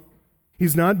blow.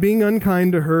 He's not being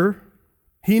unkind to her.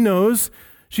 He knows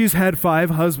she's had 5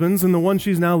 husbands, and the one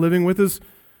she's now living with is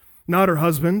not her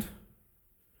husband.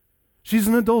 She's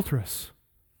an adulteress.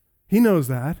 He knows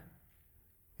that.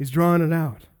 He's drawing it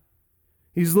out.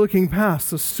 He's looking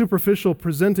past the superficial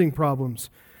presenting problems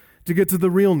to get to the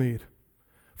real need,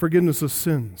 forgiveness of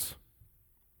sins.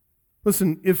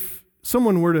 Listen, if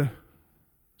someone were to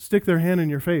stick their hand in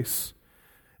your face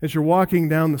as you're walking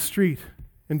down the street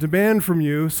and demand from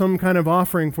you some kind of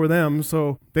offering for them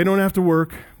so they don't have to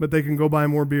work, but they can go buy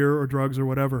more beer or drugs or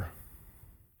whatever.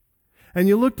 And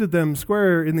you looked at them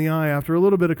square in the eye after a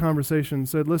little bit of conversation and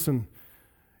said, listen,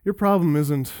 your problem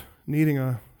isn't needing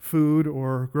a food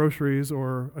or groceries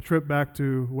or a trip back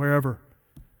to wherever.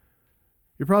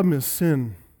 Your problem is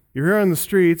sin. You're here on the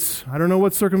streets. I don't know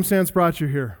what circumstance brought you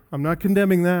here. I'm not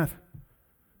condemning that.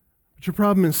 But your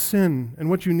problem is sin, and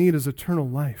what you need is eternal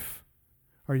life.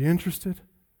 Are you interested?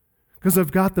 Because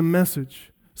I've got the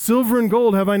message. Silver and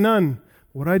gold have I none.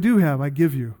 What I do have, I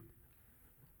give you.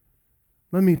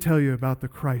 Let me tell you about the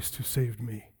Christ who saved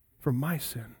me from my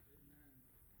sin.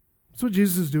 That's what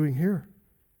Jesus is doing here.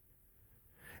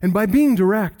 And by being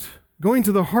direct, going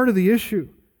to the heart of the issue,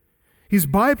 he's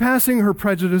bypassing her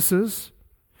prejudices.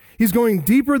 He's going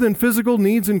deeper than physical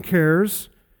needs and cares.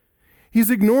 He's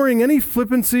ignoring any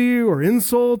flippancy or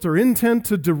insult or intent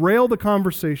to derail the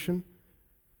conversation.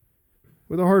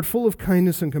 With a heart full of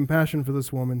kindness and compassion for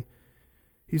this woman,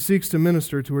 he seeks to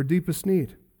minister to her deepest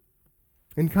need.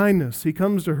 In kindness, he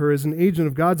comes to her as an agent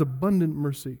of God's abundant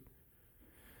mercy.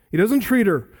 He doesn't treat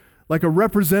her like a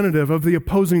representative of the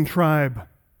opposing tribe.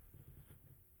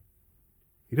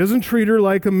 He doesn't treat her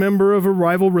like a member of a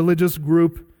rival religious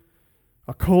group,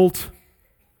 a cult,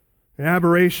 an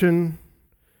aberration.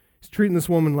 He's treating this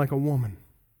woman, like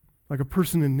a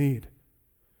person in need.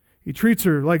 He treats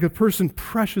her like a person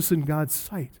precious in God's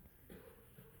sight,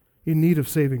 in need of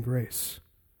saving grace.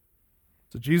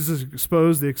 So Jesus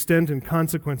exposed the extent and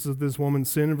consequences of this woman's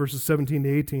sin in verses 17 to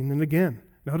 18. And again,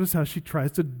 notice how she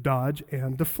tries to dodge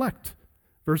and deflect.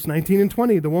 Verse 19 and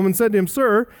 20, the woman said to him,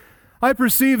 Sir, I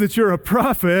perceive that you're a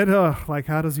prophet. Like,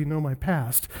 how does he know my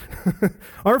past?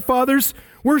 Our fathers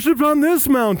worshipped on this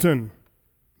mountain,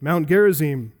 Mount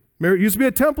Gerizim. There used to be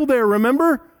a temple there,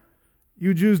 remember?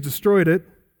 You Jews destroyed it.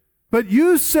 But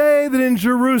you say that in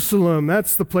Jerusalem,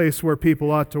 that's the place where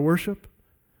people ought to worship.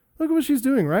 Look at what she's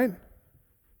doing, right?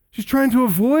 She's trying to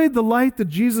avoid the light that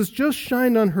Jesus just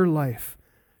shined on her life.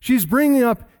 She's bringing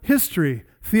up history,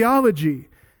 theology,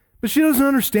 but she doesn't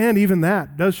understand even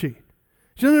that, does she?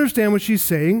 She doesn't understand what she's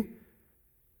saying.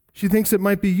 She thinks it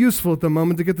might be useful at the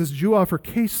moment to get this Jew off her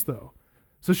case, though.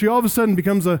 So she all of a sudden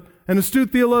becomes an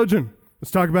astute theologian.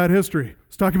 Let's talk about history.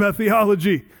 Let's talk about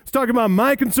theology. Let's talk about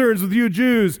my concerns with you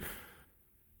Jews.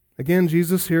 Again,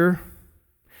 Jesus here,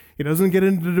 he doesn't get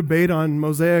into debate on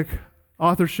Mosaic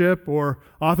authorship or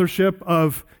authorship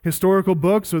of historical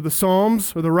books or the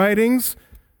Psalms or the writings.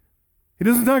 He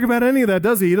doesn't talk about any of that,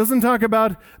 does he? He doesn't talk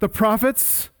about the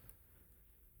prophets.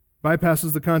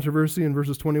 Bypasses the controversy in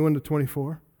verses 21 to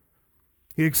 24.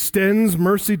 He extends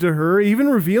mercy to her, even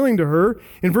revealing to her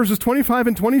in verses 25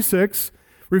 and 26,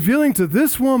 revealing to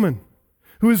this woman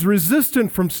who is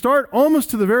resistant from start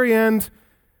almost to the very end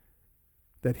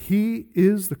that he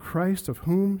is the Christ of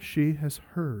whom she has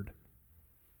heard.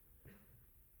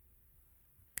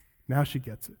 Now she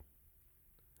gets it.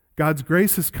 God's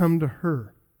grace has come to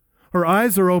her. Her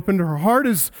eyes are opened, her heart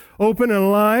is open and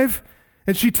alive,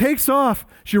 and she takes off.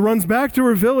 She runs back to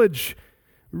her village.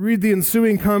 Read the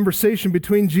ensuing conversation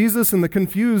between Jesus and the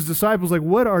confused disciples, like,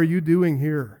 what are you doing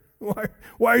here? Why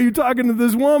are you talking to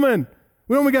this woman?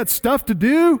 We only got stuff to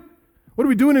do? What are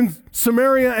we doing in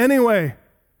Samaria anyway?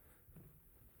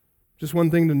 Just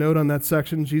one thing to note on that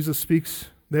section, Jesus speaks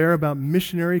there about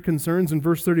missionary concerns in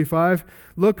verse 35.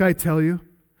 Look, I tell you,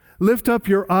 lift up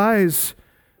your eyes,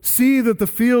 see that the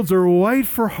fields are white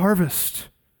for harvest.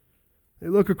 They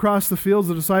look across the fields,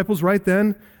 the disciples, right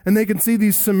then, and they can see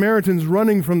these Samaritans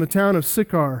running from the town of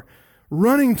Sychar,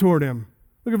 running toward him.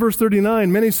 Look at verse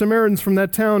 39. Many Samaritans from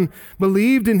that town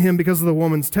believed in him because of the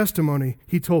woman's testimony.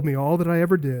 He told me all that I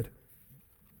ever did.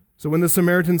 So when the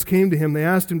Samaritans came to him, they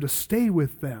asked him to stay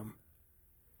with them.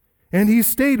 And he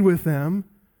stayed with them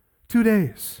 2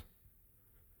 days.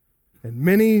 And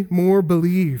many more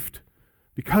believed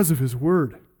because of his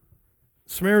word.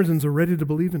 Samaritans are ready to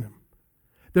believe in him.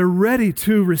 They're ready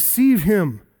to receive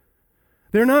him.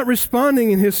 They're not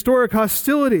responding in historic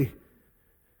hostility.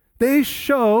 They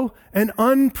show an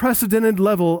unprecedented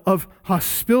level of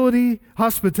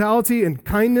hospitality and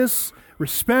kindness,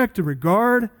 respect and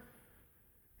regard.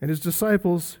 And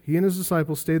he and his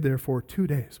disciples stayed there for 2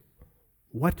 days.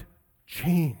 What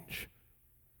change?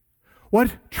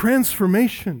 What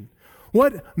transformation?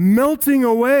 What melting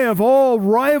away of all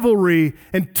rivalry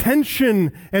and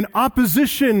tension and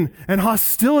opposition and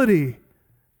hostility.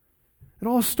 It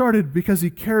all started because he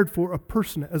cared for a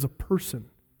person as a person.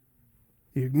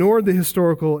 He ignored the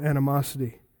historical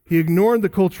animosity. He ignored the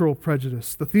cultural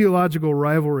prejudice, the theological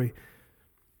rivalry.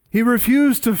 He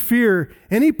refused to fear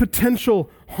any potential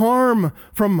harm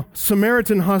from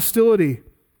Samaritan hostility.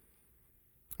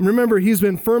 And remember, he's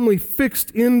been firmly fixed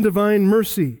in divine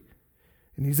mercy.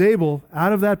 And he's able,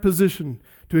 out of that position,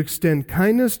 to extend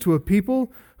kindness to a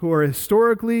people who are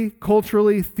historically,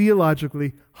 culturally,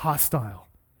 theologically hostile.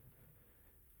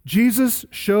 Jesus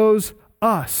shows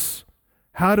us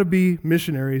how to be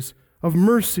missionaries of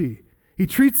mercy. He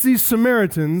treats these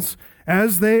Samaritans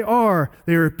as they are.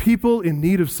 They are people in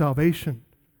need of salvation.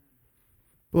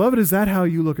 Beloved, is that how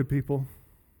you look at people?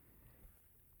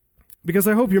 Because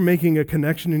I hope you're making a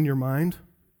connection in your mind.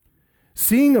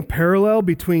 Seeing a parallel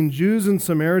between Jews and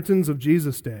Samaritans of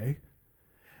Jesus' day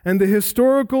and the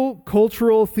historical,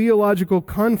 cultural, theological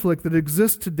conflict that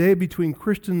exists today between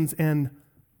Christians and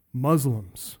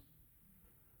Muslims.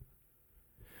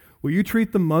 Will you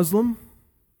treat the Muslim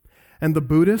and the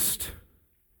Buddhist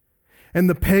and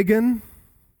the pagan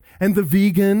and the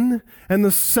vegan and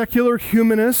the secular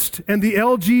humanist and the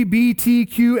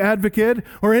LGBTQ advocate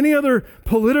or any other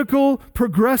political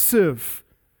progressive,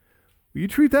 will you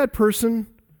treat that person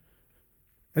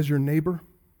as your neighbor?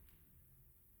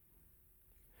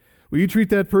 Will you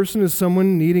treat that person as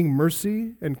someone needing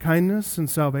mercy and kindness and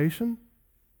salvation?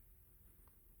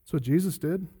 That's what Jesus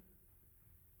did.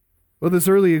 Well, this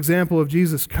early example of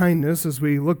Jesus' kindness, as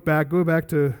we look back, go back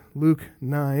to Luke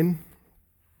 9.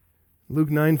 Luke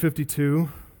 9:52.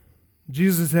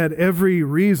 Jesus had every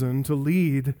reason to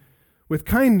lead with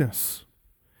kindness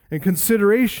and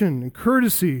consideration and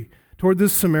courtesy toward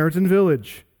this Samaritan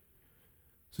village.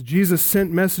 So Jesus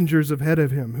sent messengers ahead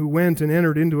of him who went and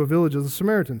entered into a village of the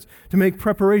Samaritans to make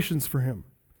preparations for him.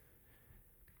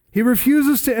 He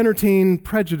refuses to entertain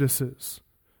prejudices.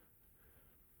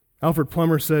 Alfred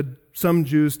Plummer said some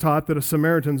Jews taught that a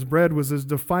Samaritan's bread was as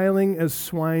defiling as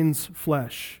swine's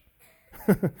flesh.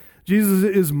 Jesus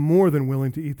is more than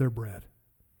willing to eat their bread.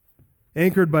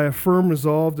 Anchored by a firm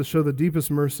resolve to show the deepest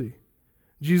mercy,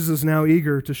 Jesus is now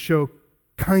eager to show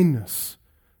kindness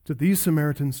to these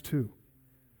Samaritans too.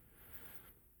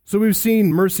 So we've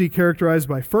seen mercy characterized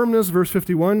by firmness, verse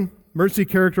 51, mercy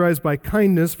characterized by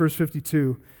kindness, verse 52.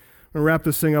 I'm going to wrap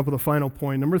this thing up with a final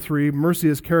point. Number 3, mercy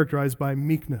is characterized by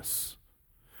meekness.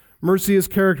 Mercy is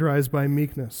characterized by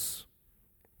meekness.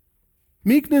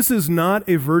 Meekness is not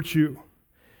a virtue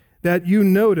that you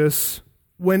notice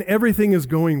when everything is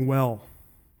going well.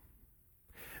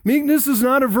 Meekness is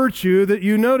not a virtue that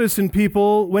you notice in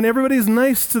people when everybody's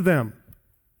nice to them,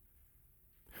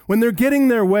 when they're getting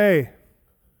their way.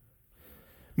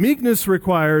 Meekness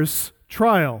requires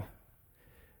trial,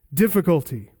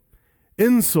 difficulty,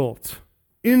 insult,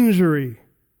 injury,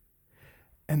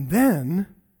 and then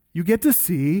you get to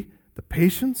see the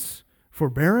patience,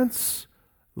 forbearance,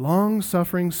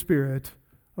 long-suffering spirit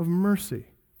of mercy.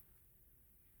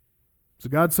 So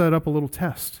God set up a little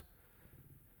test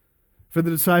for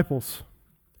the disciples.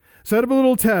 Set up a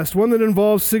little test, one that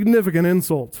involves significant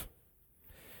insult.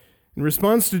 In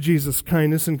response to Jesus'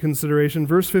 kindness and consideration,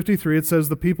 verse 53, it says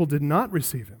the people did not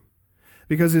receive him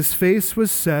because his face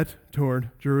was set toward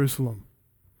Jerusalem.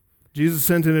 Jesus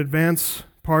sent an advance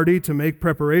party to make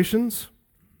preparations.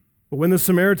 But when the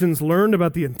Samaritans learned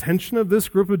about the intention of this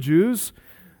group of Jews,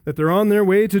 that they're on their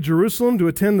way to Jerusalem to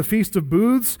attend the Feast of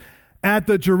Booths at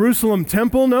the Jerusalem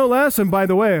temple, no less, and by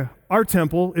the way, our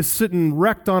temple is sitting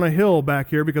wrecked on a hill back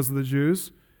here because of the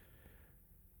Jews,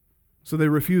 so they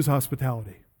refuse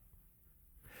hospitality.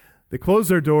 They close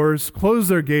their doors, close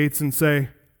their gates, and say,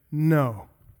 no,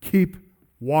 keep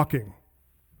walking.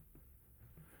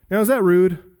 Now, is that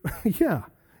rude? Yeah,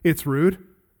 it's rude.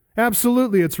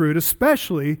 Absolutely, it's rude,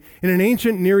 especially in an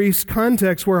ancient Near East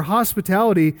context where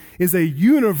hospitality is a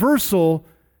universal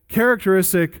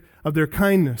characteristic of their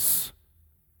kindness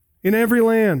in every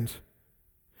land.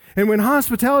 And when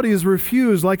hospitality is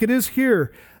refused, like it is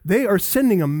here, they are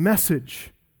sending a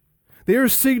message. They are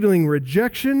signaling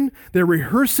rejection, they're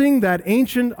rehearsing that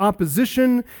ancient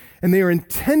opposition, and they are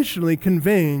intentionally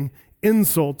conveying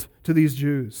insult to these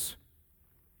Jews.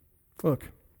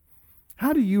 Look,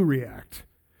 how do you react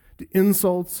to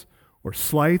insults or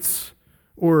slights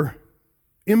or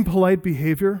impolite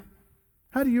behavior?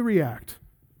 How do you react?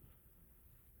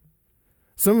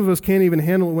 Some of us can't even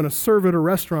handle it when a server at a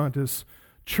restaurant is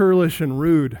churlish and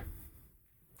rude,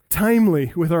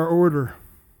 timely with our order.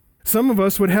 Some of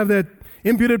us would have that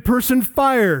impudent person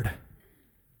fired.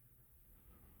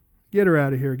 Get her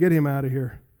out of here. Get him out of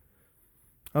here.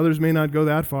 Others may not go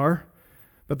that far,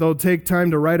 but they'll take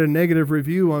time to write a negative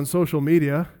review on social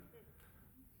media,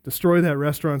 destroy that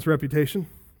restaurant's reputation,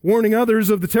 warning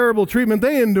others of the terrible treatment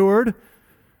they endured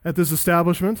at this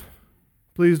establishment.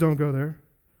 Please don't go there.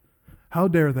 How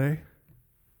dare they?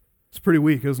 It's pretty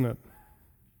weak, isn't it?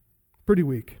 Pretty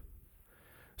weak.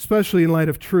 Especially in light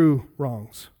of true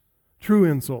wrongs, true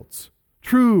insults,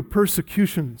 true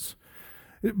persecutions.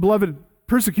 Beloved,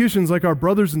 persecutions like our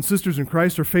brothers and sisters in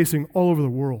Christ are facing all over the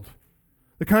world.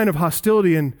 The kind of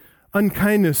hostility and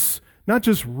unkindness, not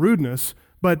just rudeness,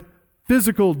 but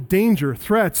physical danger,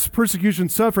 threats, persecution,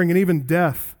 suffering, and even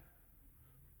death.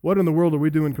 What in the world are we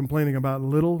doing complaining about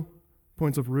little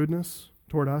points of rudeness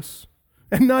toward us?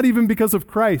 And not even because of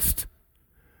Christ.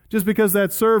 Just because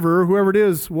that server, whoever it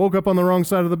is, woke up on the wrong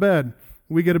side of the bed.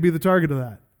 We get to be the target of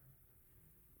that.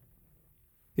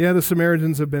 Yeah, the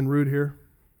Samaritans have been rude here.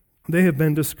 They have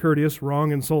been discourteous,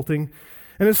 wrong, insulting,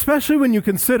 and especially when you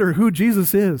consider who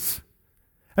Jesus is.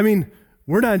 I mean,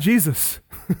 we're not Jesus.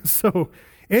 So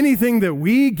anything that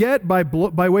we get by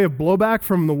way of blowback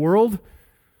from the world,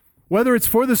 whether it's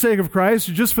for the sake of Christ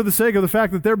or just for the sake of the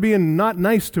fact that they're being not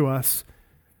nice to us,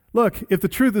 look, if the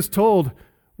truth is told,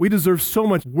 we deserve so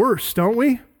much worse, don't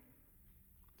we?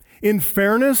 In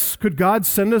fairness, could God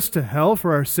send us to hell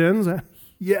for our sins?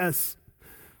 Yes.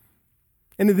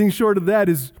 Anything short of that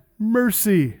is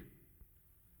mercy.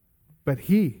 But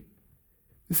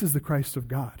this is the Christ of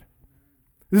God.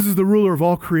 This is the ruler of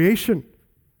all creation.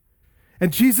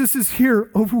 And Jesus is here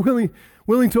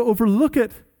willing to overlook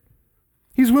it.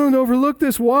 He's willing to overlook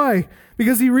this. Why?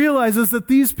 Because he realizes that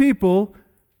these people,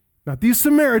 not these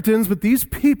Samaritans, but these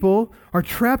people are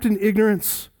trapped in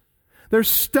ignorance. They're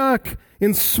stuck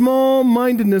in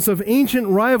small-mindedness of ancient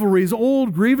rivalries,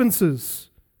 old grievances.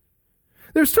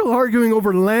 They're still arguing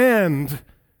over land,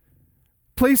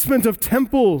 placement of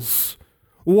temples,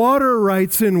 water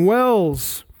rights in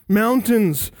wells,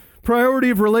 mountains, priority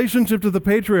of relationship to the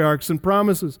patriarchs and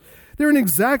promises. They're in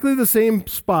exactly the same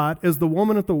spot as the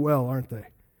woman at the well, aren't they?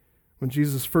 When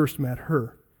Jesus first met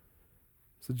her.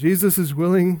 So Jesus is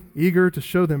willing, eager to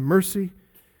show them mercy,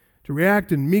 to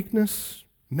react in meekness,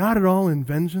 not at all in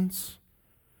vengeance.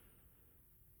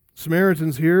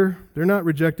 Samaritans here, they're not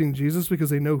rejecting Jesus because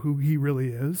they know who he really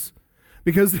is,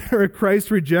 because they're a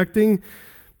Christ-rejecting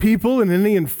people in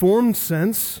any informed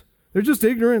sense. They're just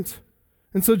ignorant.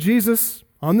 And so Jesus,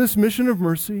 on this mission of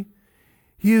mercy,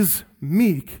 he is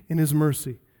meek in his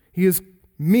mercy. He is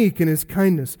meek in his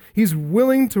kindness. He's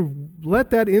willing to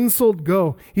let that insult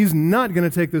go. He's not going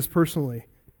to take this personally.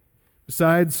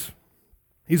 Besides,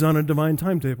 he's on a divine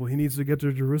timetable. He needs to get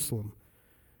to Jerusalem.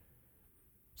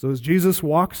 So as Jesus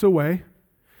walks away,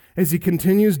 as he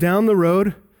continues down the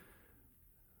road,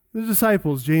 the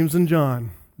disciples, James and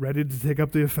John, ready to take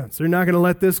up the offense. They're not going to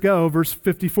let this go. Verse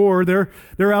 54, they're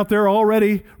out there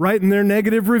already writing their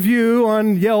negative review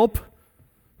on Yelp.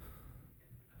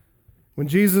 When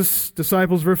Jesus'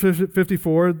 disciples, verse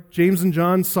 54, James and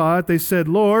John saw it, they said,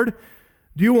 "Lord,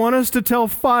 do you want us to tell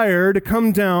fire to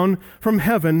come down from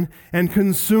heaven and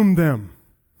consume them?"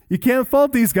 You can't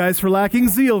fault these guys for lacking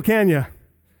zeal, can you?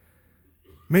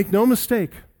 Make no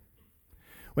mistake.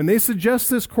 When they suggest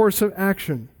this course of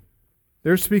action,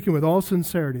 they're speaking with all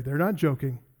sincerity. They're not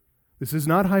joking. This is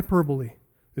not hyperbole.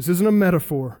 This isn't a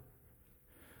metaphor.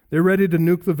 They're ready to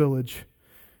nuke the village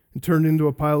and turn it into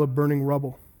a pile of burning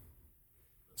rubble.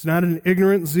 It's not an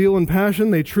ignorant zeal and passion.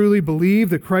 They truly believe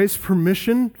that Christ's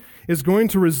permission is going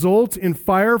to result in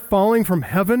fire falling from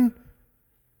heaven.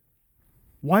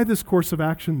 Why this course of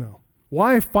action, though?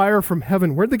 Why fire from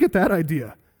heaven? Where'd they get that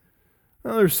idea?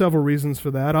 Well, there's several reasons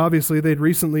for that. Obviously, they'd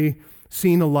recently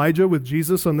seen Elijah with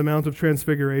Jesus on the Mount of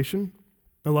Transfiguration.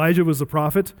 Elijah was a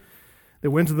prophet that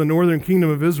went to the northern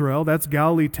kingdom of Israel. That's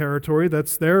Galilee territory.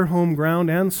 That's their home ground,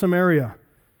 and Samaria.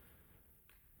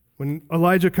 When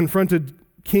Elijah confronted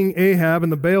King Ahab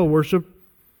and the Baal worship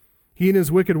he and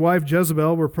his wicked wife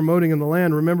Jezebel were promoting in the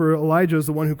land, remember, Elijah is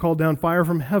the one who called down fire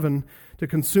from heaven to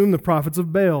consume the prophets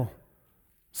of Baal.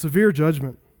 Severe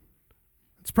judgment.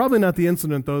 It's probably not the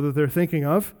incident, though, that they're thinking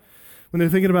of when they're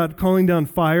thinking about calling down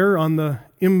fire on the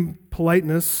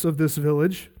impoliteness of this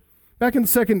village. Back in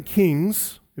 2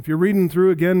 Kings, if you're reading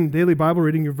through, again, daily Bible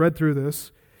reading, you've read through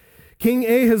this, King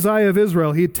Ahaziah of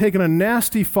Israel, he had taken a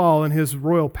nasty fall in his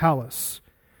royal palace.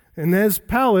 And his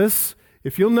palace,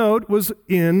 if you'll note, was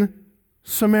in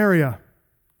Samaria.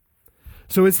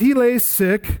 So as he lay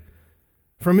sick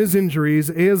from his injuries,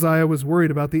 Ahaziah was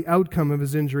worried about the outcome of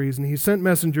his injuries, and he sent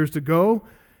messengers to go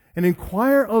and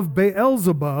inquire of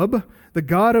Beelzebub, the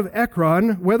god of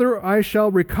Ekron, whether I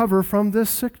shall recover from this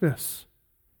sickness.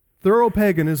 Thorough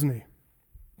pagan, isn't he?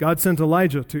 God sent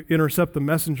Elijah to intercept the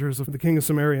messengers of the king of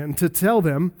Samaria and to tell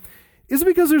them, is it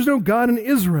because there's no God in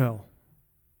Israel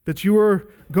that you are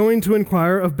going to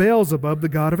inquire of Beelzebub, the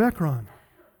god of Ekron?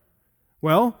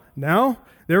 Well, now,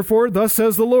 therefore, thus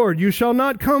says the Lord, you shall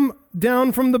not come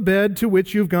down from the bed to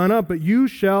which you've gone up, but you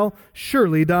shall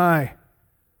surely die.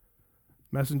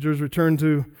 Messengers returned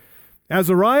to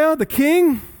Azariah, the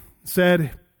king,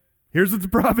 said, Here's what the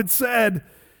prophet said.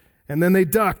 And then they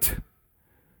ducked.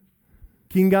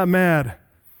 King got mad.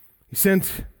 He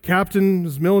sent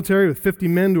captains military with 50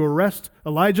 men to arrest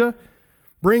Elijah,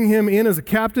 bring him in as a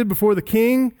captive before the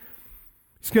king.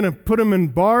 He's going to put him in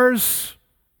bars,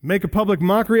 make a public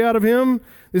mockery out of him.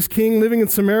 This king living in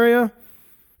Samaria,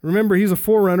 remember, he's a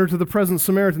forerunner to the present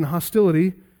Samaritan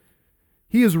hostility.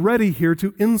 He is ready here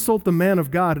to insult the man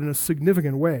of God in a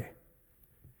significant way.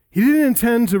 He didn't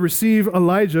intend to receive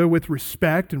Elijah with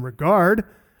respect and regard.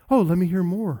 Oh, let me hear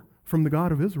more from the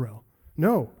God of Israel.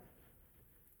 No.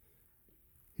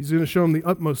 He's going to show him the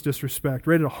utmost disrespect,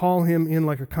 ready to haul him in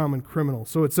like a common criminal.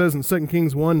 So it says in 2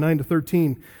 Kings 1,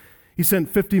 9-13, he sent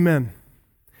 50 men.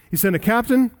 He sent a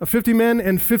captain of 50 men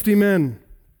and 50 men,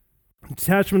 a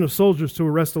detachment of soldiers to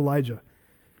arrest Elijah.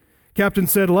 Captain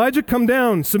said, Elijah, come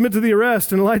down, submit to the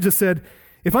arrest. And Elijah said,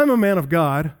 if I'm a man of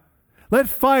God, let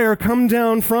fire come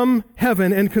down from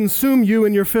heaven and consume you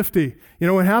and your 50. You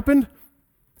know what happened?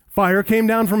 Fire came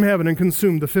down from heaven and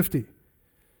consumed the 50.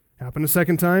 Happened a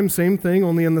second time, same thing,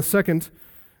 only in the second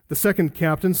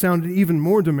captain sounded even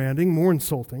more demanding, more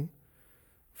insulting.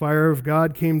 Fire of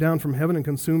God came down from heaven and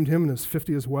consumed him and his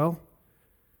 50 as well.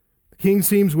 The king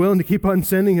seems willing to keep on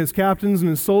sending his captains and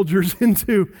his soldiers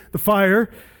into the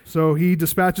fire, so he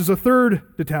dispatches a third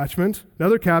detachment,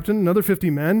 another captain, another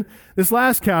 50 men. This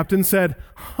last captain said,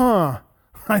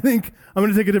 I think I'm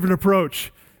going to take a different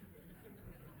approach.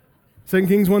 2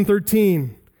 Kings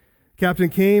 1:13, captain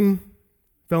came,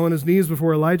 fell on his knees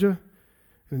before Elijah,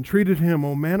 and entreated him,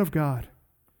 O man of God,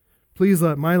 please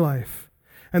let my life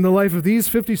and the life of these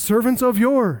 50 servants of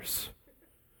yours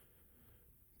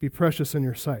be precious in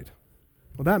your sight.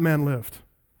 Well, that man lived,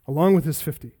 along with his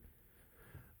 50.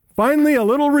 Finally, a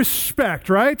little respect,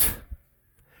 right?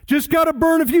 Just got to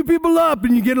burn a few people up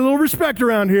and you get a little respect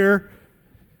around here.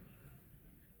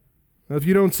 Now, if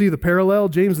you don't see the parallel,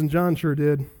 James and John sure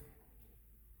did.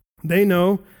 They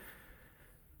know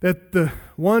that the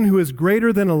one who is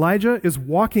greater than Elijah is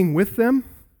walking with them.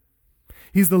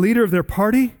 He's the leader of their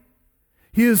party.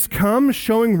 He has come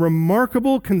showing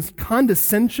remarkable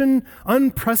condescension,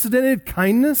 unprecedented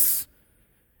kindness.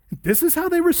 This is how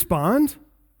they respond.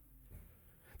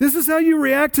 This is how you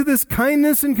react to this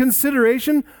kindness and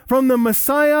consideration from the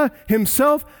Messiah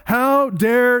himself. How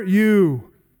dare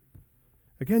you?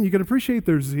 Again, you can appreciate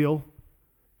their zeal.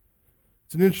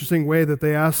 It's an interesting way that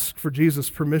they ask for Jesus'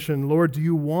 permission. Lord, do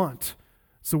you want?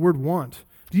 It's the word want.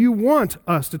 Do you want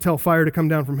us to tell fire to come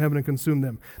down from heaven and consume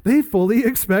them? They fully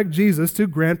expect Jesus to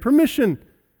grant permission,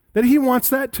 that he wants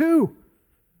that too.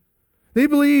 They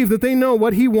believe that they know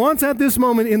what he wants at this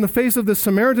moment in the face of this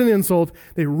Samaritan insult.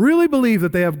 They really believe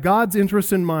that they have God's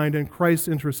interest in mind and Christ's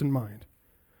interest in mind.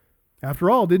 After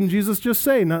all, didn't Jesus just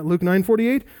say, not Luke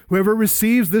 9:48, whoever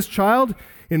receives this child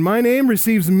in my name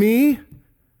receives me?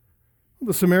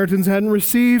 The Samaritans hadn't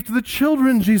received the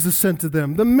children Jesus sent to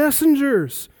them, the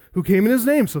messengers who came in his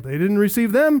name. So they didn't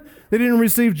receive them. They didn't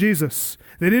receive Jesus.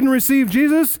 They didn't receive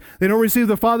Jesus. They don't receive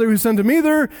the Father who sent him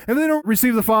either. And if they don't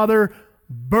receive the Father,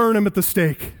 burn him at the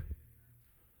stake.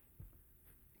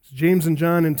 So James and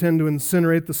John intend to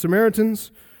incinerate the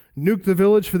Samaritans, nuke the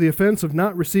village for the offense of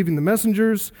not receiving the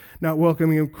messengers, not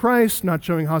welcoming Christ, not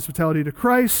showing hospitality to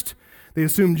Christ. They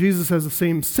assume Jesus has the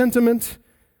same sentiment.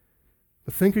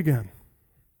 But think again.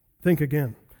 Think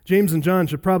again. James and John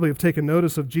should probably have taken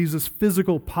notice of Jesus'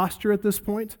 physical posture at this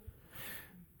point.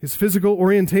 His physical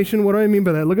orientation. What do I mean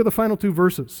by that? Look at the final two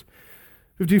verses.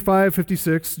 55,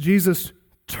 56. Jesus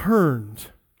turned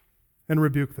and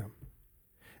rebuked them.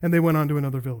 And they went on to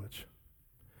another village.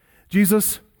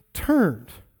 Jesus turned.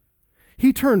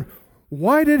 He turned.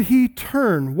 Why did he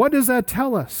turn? What does that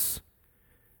tell us?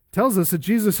 It tells us that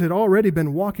Jesus had already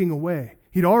been walking away.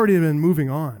 He'd already been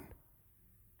moving on.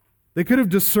 They could have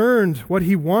discerned what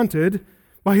he wanted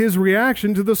by his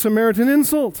reaction to the Samaritan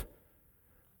insult,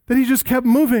 that he just kept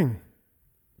moving.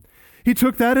 He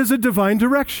took that as a divine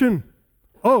direction.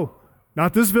 Oh,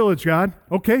 not this village, God.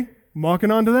 Okay, I'm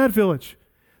walking on to that village.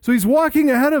 So he's walking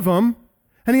ahead of them,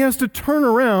 and he has to turn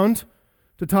around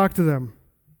to talk to them.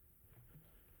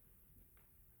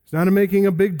 He's not making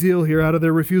a big deal here out of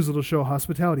their refusal to show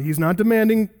hospitality. He's not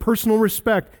demanding personal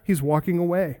respect. He's walking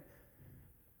away.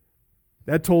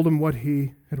 That told them what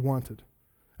he had wanted.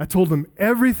 That told them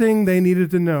everything they needed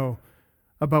to know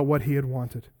about what he had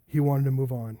wanted. He wanted to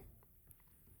move on.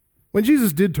 When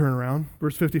Jesus did turn around,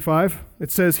 verse 55,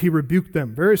 it says he rebuked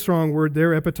them. Very strong word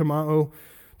there, epitomao,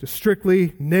 to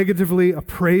strictly, negatively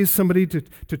appraise somebody,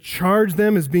 to charge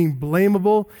them as being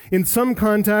blamable. In some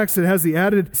contexts, it has the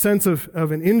added sense of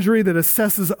an injury that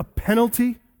assesses a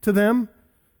penalty to them.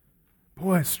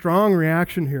 Boy, strong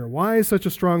reaction here. Why such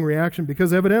a strong reaction?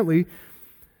 Because evidently,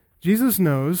 Jesus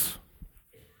knows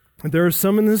that there are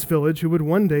some in this village who would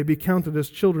one day be counted as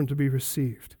children to be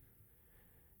received,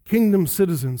 kingdom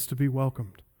citizens to be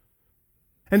welcomed.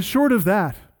 And short of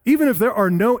that, even if there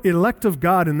are no elect of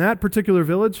God in that particular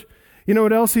village, you know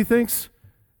what else he thinks?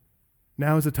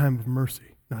 Now is a time of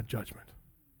mercy, not judgment.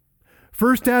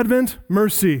 First Advent,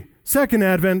 mercy. Second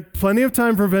Advent, plenty of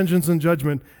time for vengeance and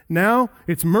judgment. Now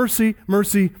it's mercy,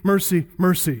 mercy, mercy,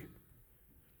 mercy.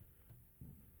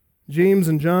 James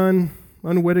and John,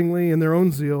 unwittingly, in their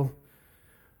own zeal,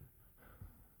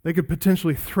 they could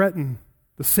potentially threaten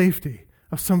the safety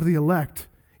of some of the elect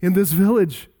in this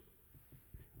village.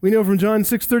 We know from John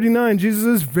 6:39, Jesus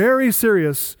is very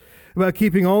serious about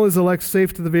keeping all his elect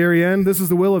safe to the very end. This is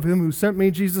the will of him who sent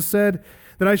me, Jesus said,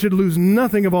 that I should lose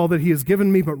nothing of all that he has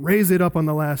given me, but raise it up on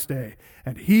the last day.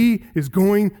 And he is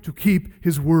going to keep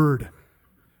his word.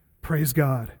 Praise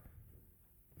God.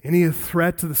 Any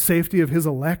threat to the safety of his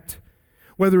elect,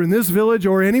 whether in this village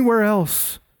or anywhere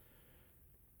else,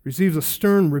 receives a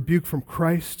stern rebuke from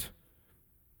Christ.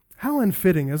 How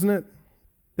unfitting, isn't it?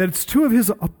 That it's two of his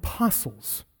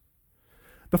apostles,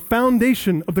 the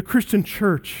foundation of the Christian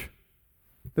church,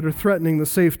 that are threatening the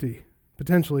safety,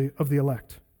 potentially, of the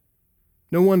elect.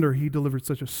 No wonder he delivered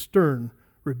such a stern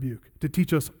rebuke to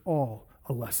teach us all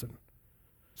a lesson.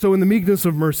 So in the meekness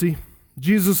of mercy,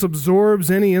 Jesus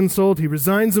absorbs any insult. He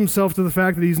resigns himself to the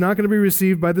fact that he's not going to be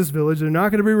received by this village. They're not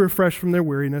going to be refreshed from their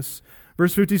weariness.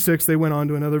 Verse 56, they went on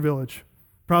to another village.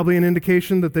 Probably an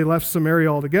indication that they left Samaria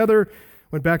altogether,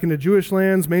 went back into Jewish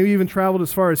lands, maybe even traveled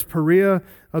as far as Perea,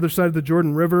 other side of the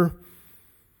Jordan River.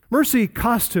 Mercy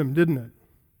cost him, didn't it?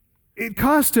 It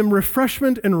cost him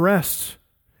refreshment and rest.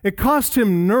 It cost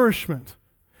him nourishment.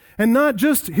 And not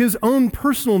just his own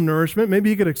personal nourishment, maybe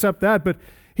he could accept that, but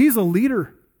he's a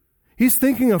leader. He's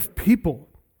thinking of people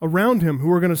around him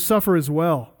who are going to suffer as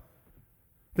well.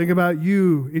 Think about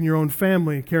you in your own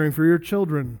family, caring for your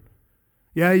children.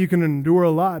 Yeah, you can endure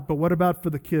a lot, but what about for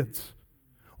the kids?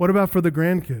 What about for the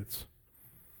grandkids?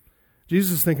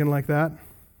 Jesus is thinking like that.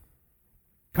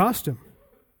 Cost him.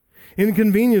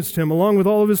 Inconvenienced him along with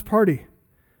all of his party.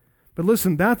 But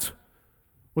listen, that's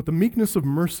what the meekness of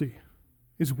mercy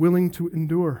is willing to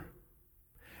endure.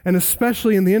 And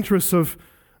especially in the interests of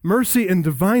mercy and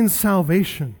divine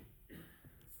salvation.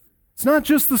 It's not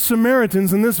just the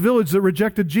Samaritans in this village that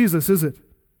rejected Jesus, is it?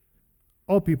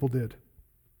 All people did.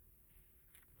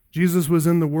 Jesus was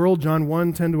in the world, John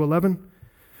 1:10-11.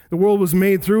 The world was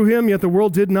made through him, yet the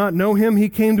world did not know him. He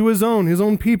came to his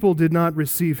own people did not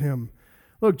receive him.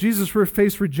 Look, Jesus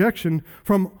faced rejection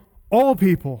from all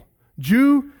people.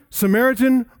 Jew,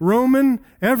 Samaritan, Roman,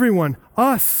 everyone.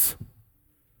 Us.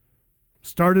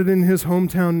 Started in his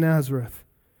hometown Nazareth.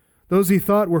 Those he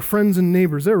thought were friends and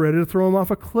neighbors, they were ready to throw him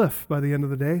off a cliff by the end of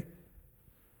the day.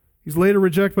 He's later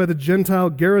rejected by the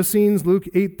Gentile Gerasenes, Luke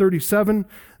 8:37.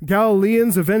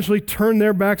 Galileans eventually turned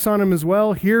their backs on him as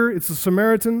well. Here, it's the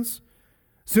Samaritans.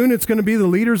 Soon it's going to be the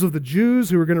leaders of the Jews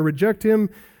who are going to reject him,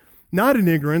 not in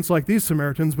ignorance like these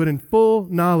Samaritans, but in full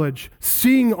knowledge,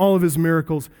 seeing all of his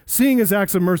miracles, seeing his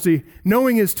acts of mercy,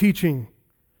 knowing his teaching,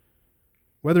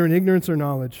 whether in ignorance or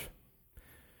knowledge.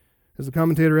 As the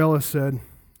commentator Ellis said,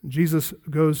 Jesus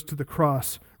goes to the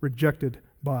cross rejected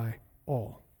by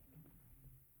all.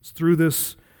 It's through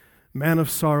this man of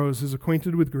sorrows is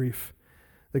acquainted with grief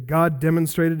that God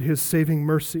demonstrated his saving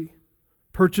mercy,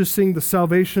 purchasing the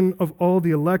salvation of all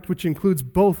the elect, which includes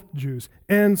both Jews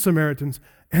and Samaritans,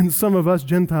 and some of us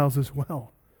Gentiles as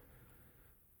well.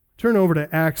 Turn over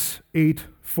to Acts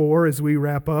 8:4 as we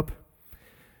wrap up.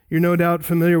 You're no doubt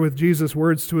familiar with Jesus'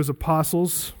 words to his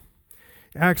apostles.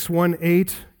 Acts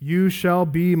 1:8, you shall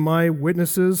be my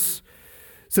witnesses.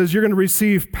 It says you're going to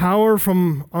receive power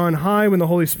from on high when the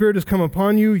Holy Spirit has come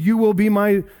upon you. You will be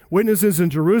my witnesses in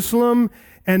Jerusalem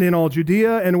and in all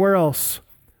Judea and where else?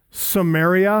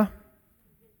 Samaria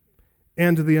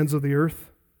and to the ends of the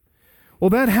earth. Well,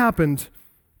 that happened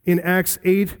in Acts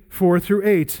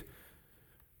 8:4-8. It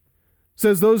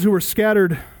says those who were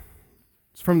scattered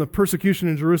from the persecution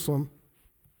in Jerusalem,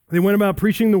 they went about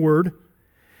preaching the word,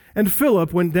 and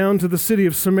Philip went down to the city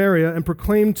of Samaria and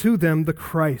proclaimed to them the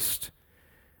Christ.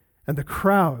 And the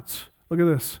crowds, look at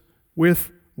this,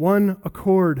 with one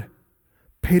accord,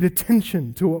 paid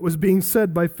attention to what was being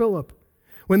said by Philip.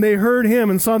 When they heard him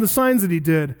and saw the signs that he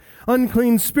did,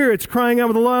 unclean spirits crying out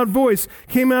with a loud voice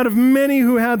came out of many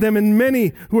who had them, and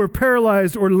many who were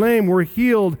paralyzed or lame were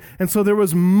healed. And so there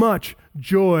was much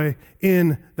joy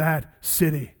in that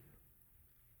city.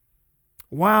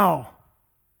 Wow.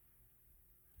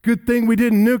 Good thing we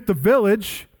didn't nuke the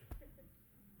village.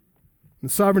 The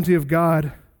sovereignty of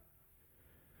God.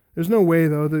 There's no way,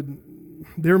 though, that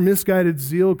their misguided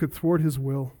zeal could thwart his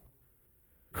will.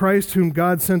 Christ whom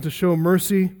God sent to show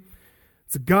mercy.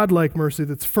 It's a God-like mercy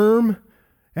that's firm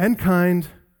and kind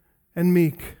and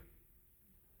meek.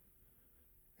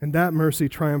 And that mercy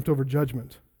triumphed over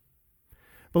judgment.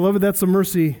 Beloved, that's the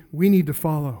mercy we need to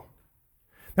follow.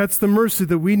 That's the mercy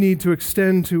that we need to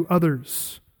extend to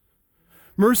others.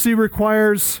 Mercy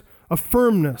requires a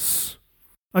firmness,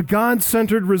 a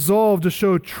God-centered resolve to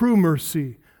show true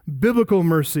mercy, biblical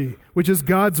mercy, which is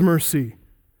God's mercy.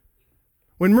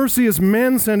 When mercy is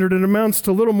man-centered, it amounts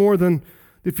to little more than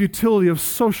the futility of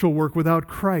social work without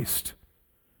Christ.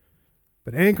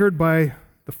 But anchored by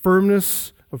the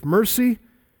firmness of mercy,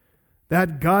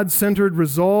 that God-centered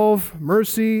resolve,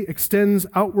 mercy extends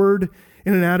outward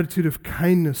in an attitude of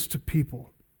kindness to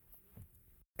people.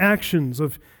 Actions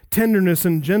of tenderness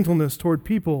and gentleness toward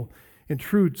people in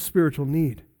true spiritual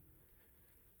need.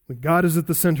 When God is at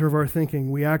the center of our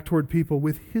thinking, we act toward people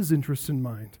with His interests in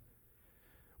mind.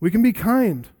 We can be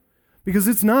kind because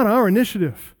it's not our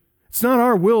initiative. It's not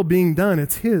our will being done,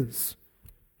 it's His.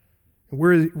 And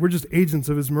we're just agents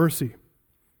of His mercy.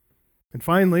 And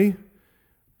finally,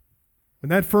 when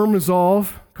that firm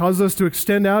resolve causes us to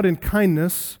extend out in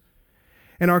kindness,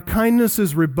 and our kindness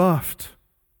is rebuffed,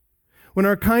 when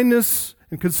our kindness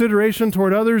and consideration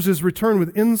toward others is returned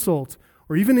with insult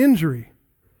or even injury,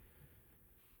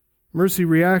 mercy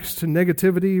reacts to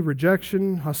negativity,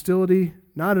 rejection, hostility,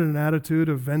 not in an attitude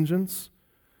of vengeance,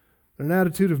 but an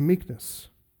attitude of meekness,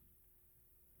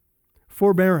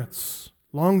 forbearance,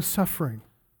 long-suffering.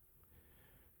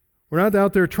 We're not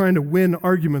out there trying to win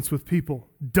arguments with people,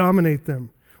 dominate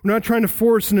them. We're not trying to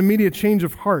force an immediate change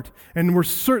of heart, and we're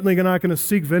certainly not going to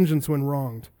seek vengeance when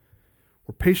wronged.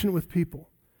 We're patient with people.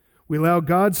 We allow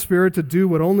God's Spirit to do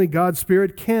what only God's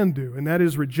Spirit can do, and that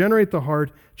is regenerate the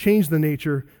heart, change the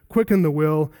nature, quicken the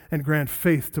will, and grant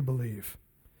faith to believe.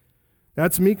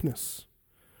 That's meekness,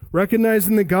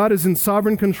 recognizing that God is in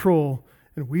sovereign control,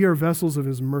 and we are vessels of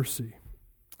His mercy.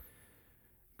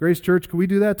 Grace Church, can we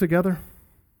do that together?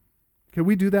 Can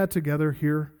we do that together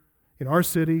here in our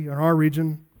city, in our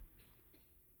region,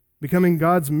 becoming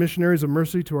God's missionaries of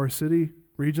mercy to our city,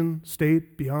 region,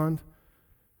 state, beyond?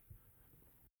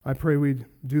 I pray we'd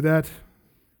do that,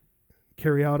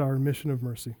 carry out our mission of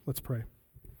mercy. Let's pray.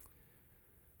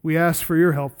 We ask for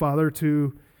your help, Father,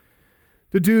 to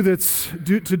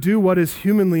do what is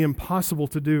humanly impossible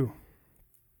to do.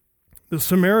 The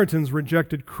Samaritans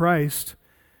rejected Christ,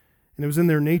 and it was in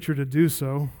their nature to do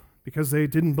so because they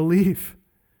didn't believe.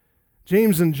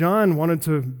 James and John wanted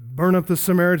to burn up the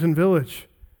Samaritan village.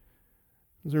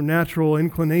 It was their natural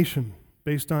inclination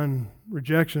based on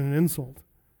rejection and insult.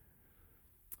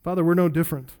 Father, we're no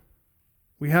different.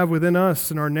 We have within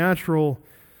us, in our natural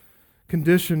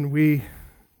condition, we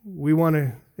want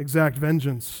to exact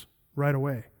vengeance right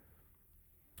away.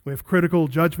 We have critical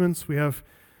judgments. We have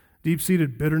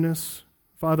deep-seated bitterness.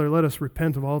 Father, let us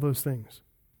repent of all those things.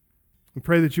 We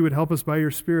pray that you would help us by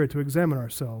your Spirit to examine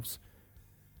ourselves,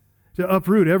 to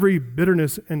uproot every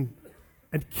bitterness and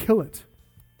kill it.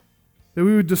 That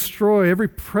we would destroy every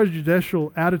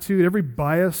prejudicial attitude, every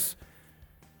bias,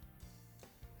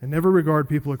 and never regard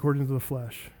people according to the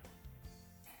flesh,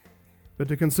 but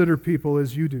to consider people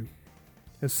as you do,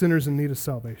 as sinners in need of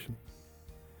salvation.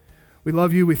 We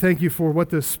love you. We thank you for what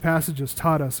this passage has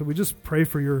taught us, and we just pray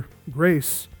for your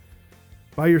grace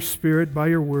by your Spirit, by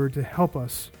your word, to help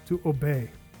us to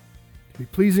obey, to be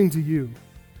pleasing to you,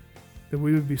 that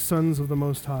we would be sons of the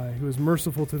Most High, who is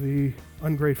merciful to the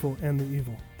ungrateful and the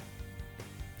evil.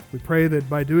 We pray that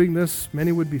by doing this,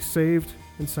 many would be saved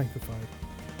and sanctified.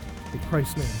 In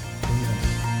Christ's name, amen.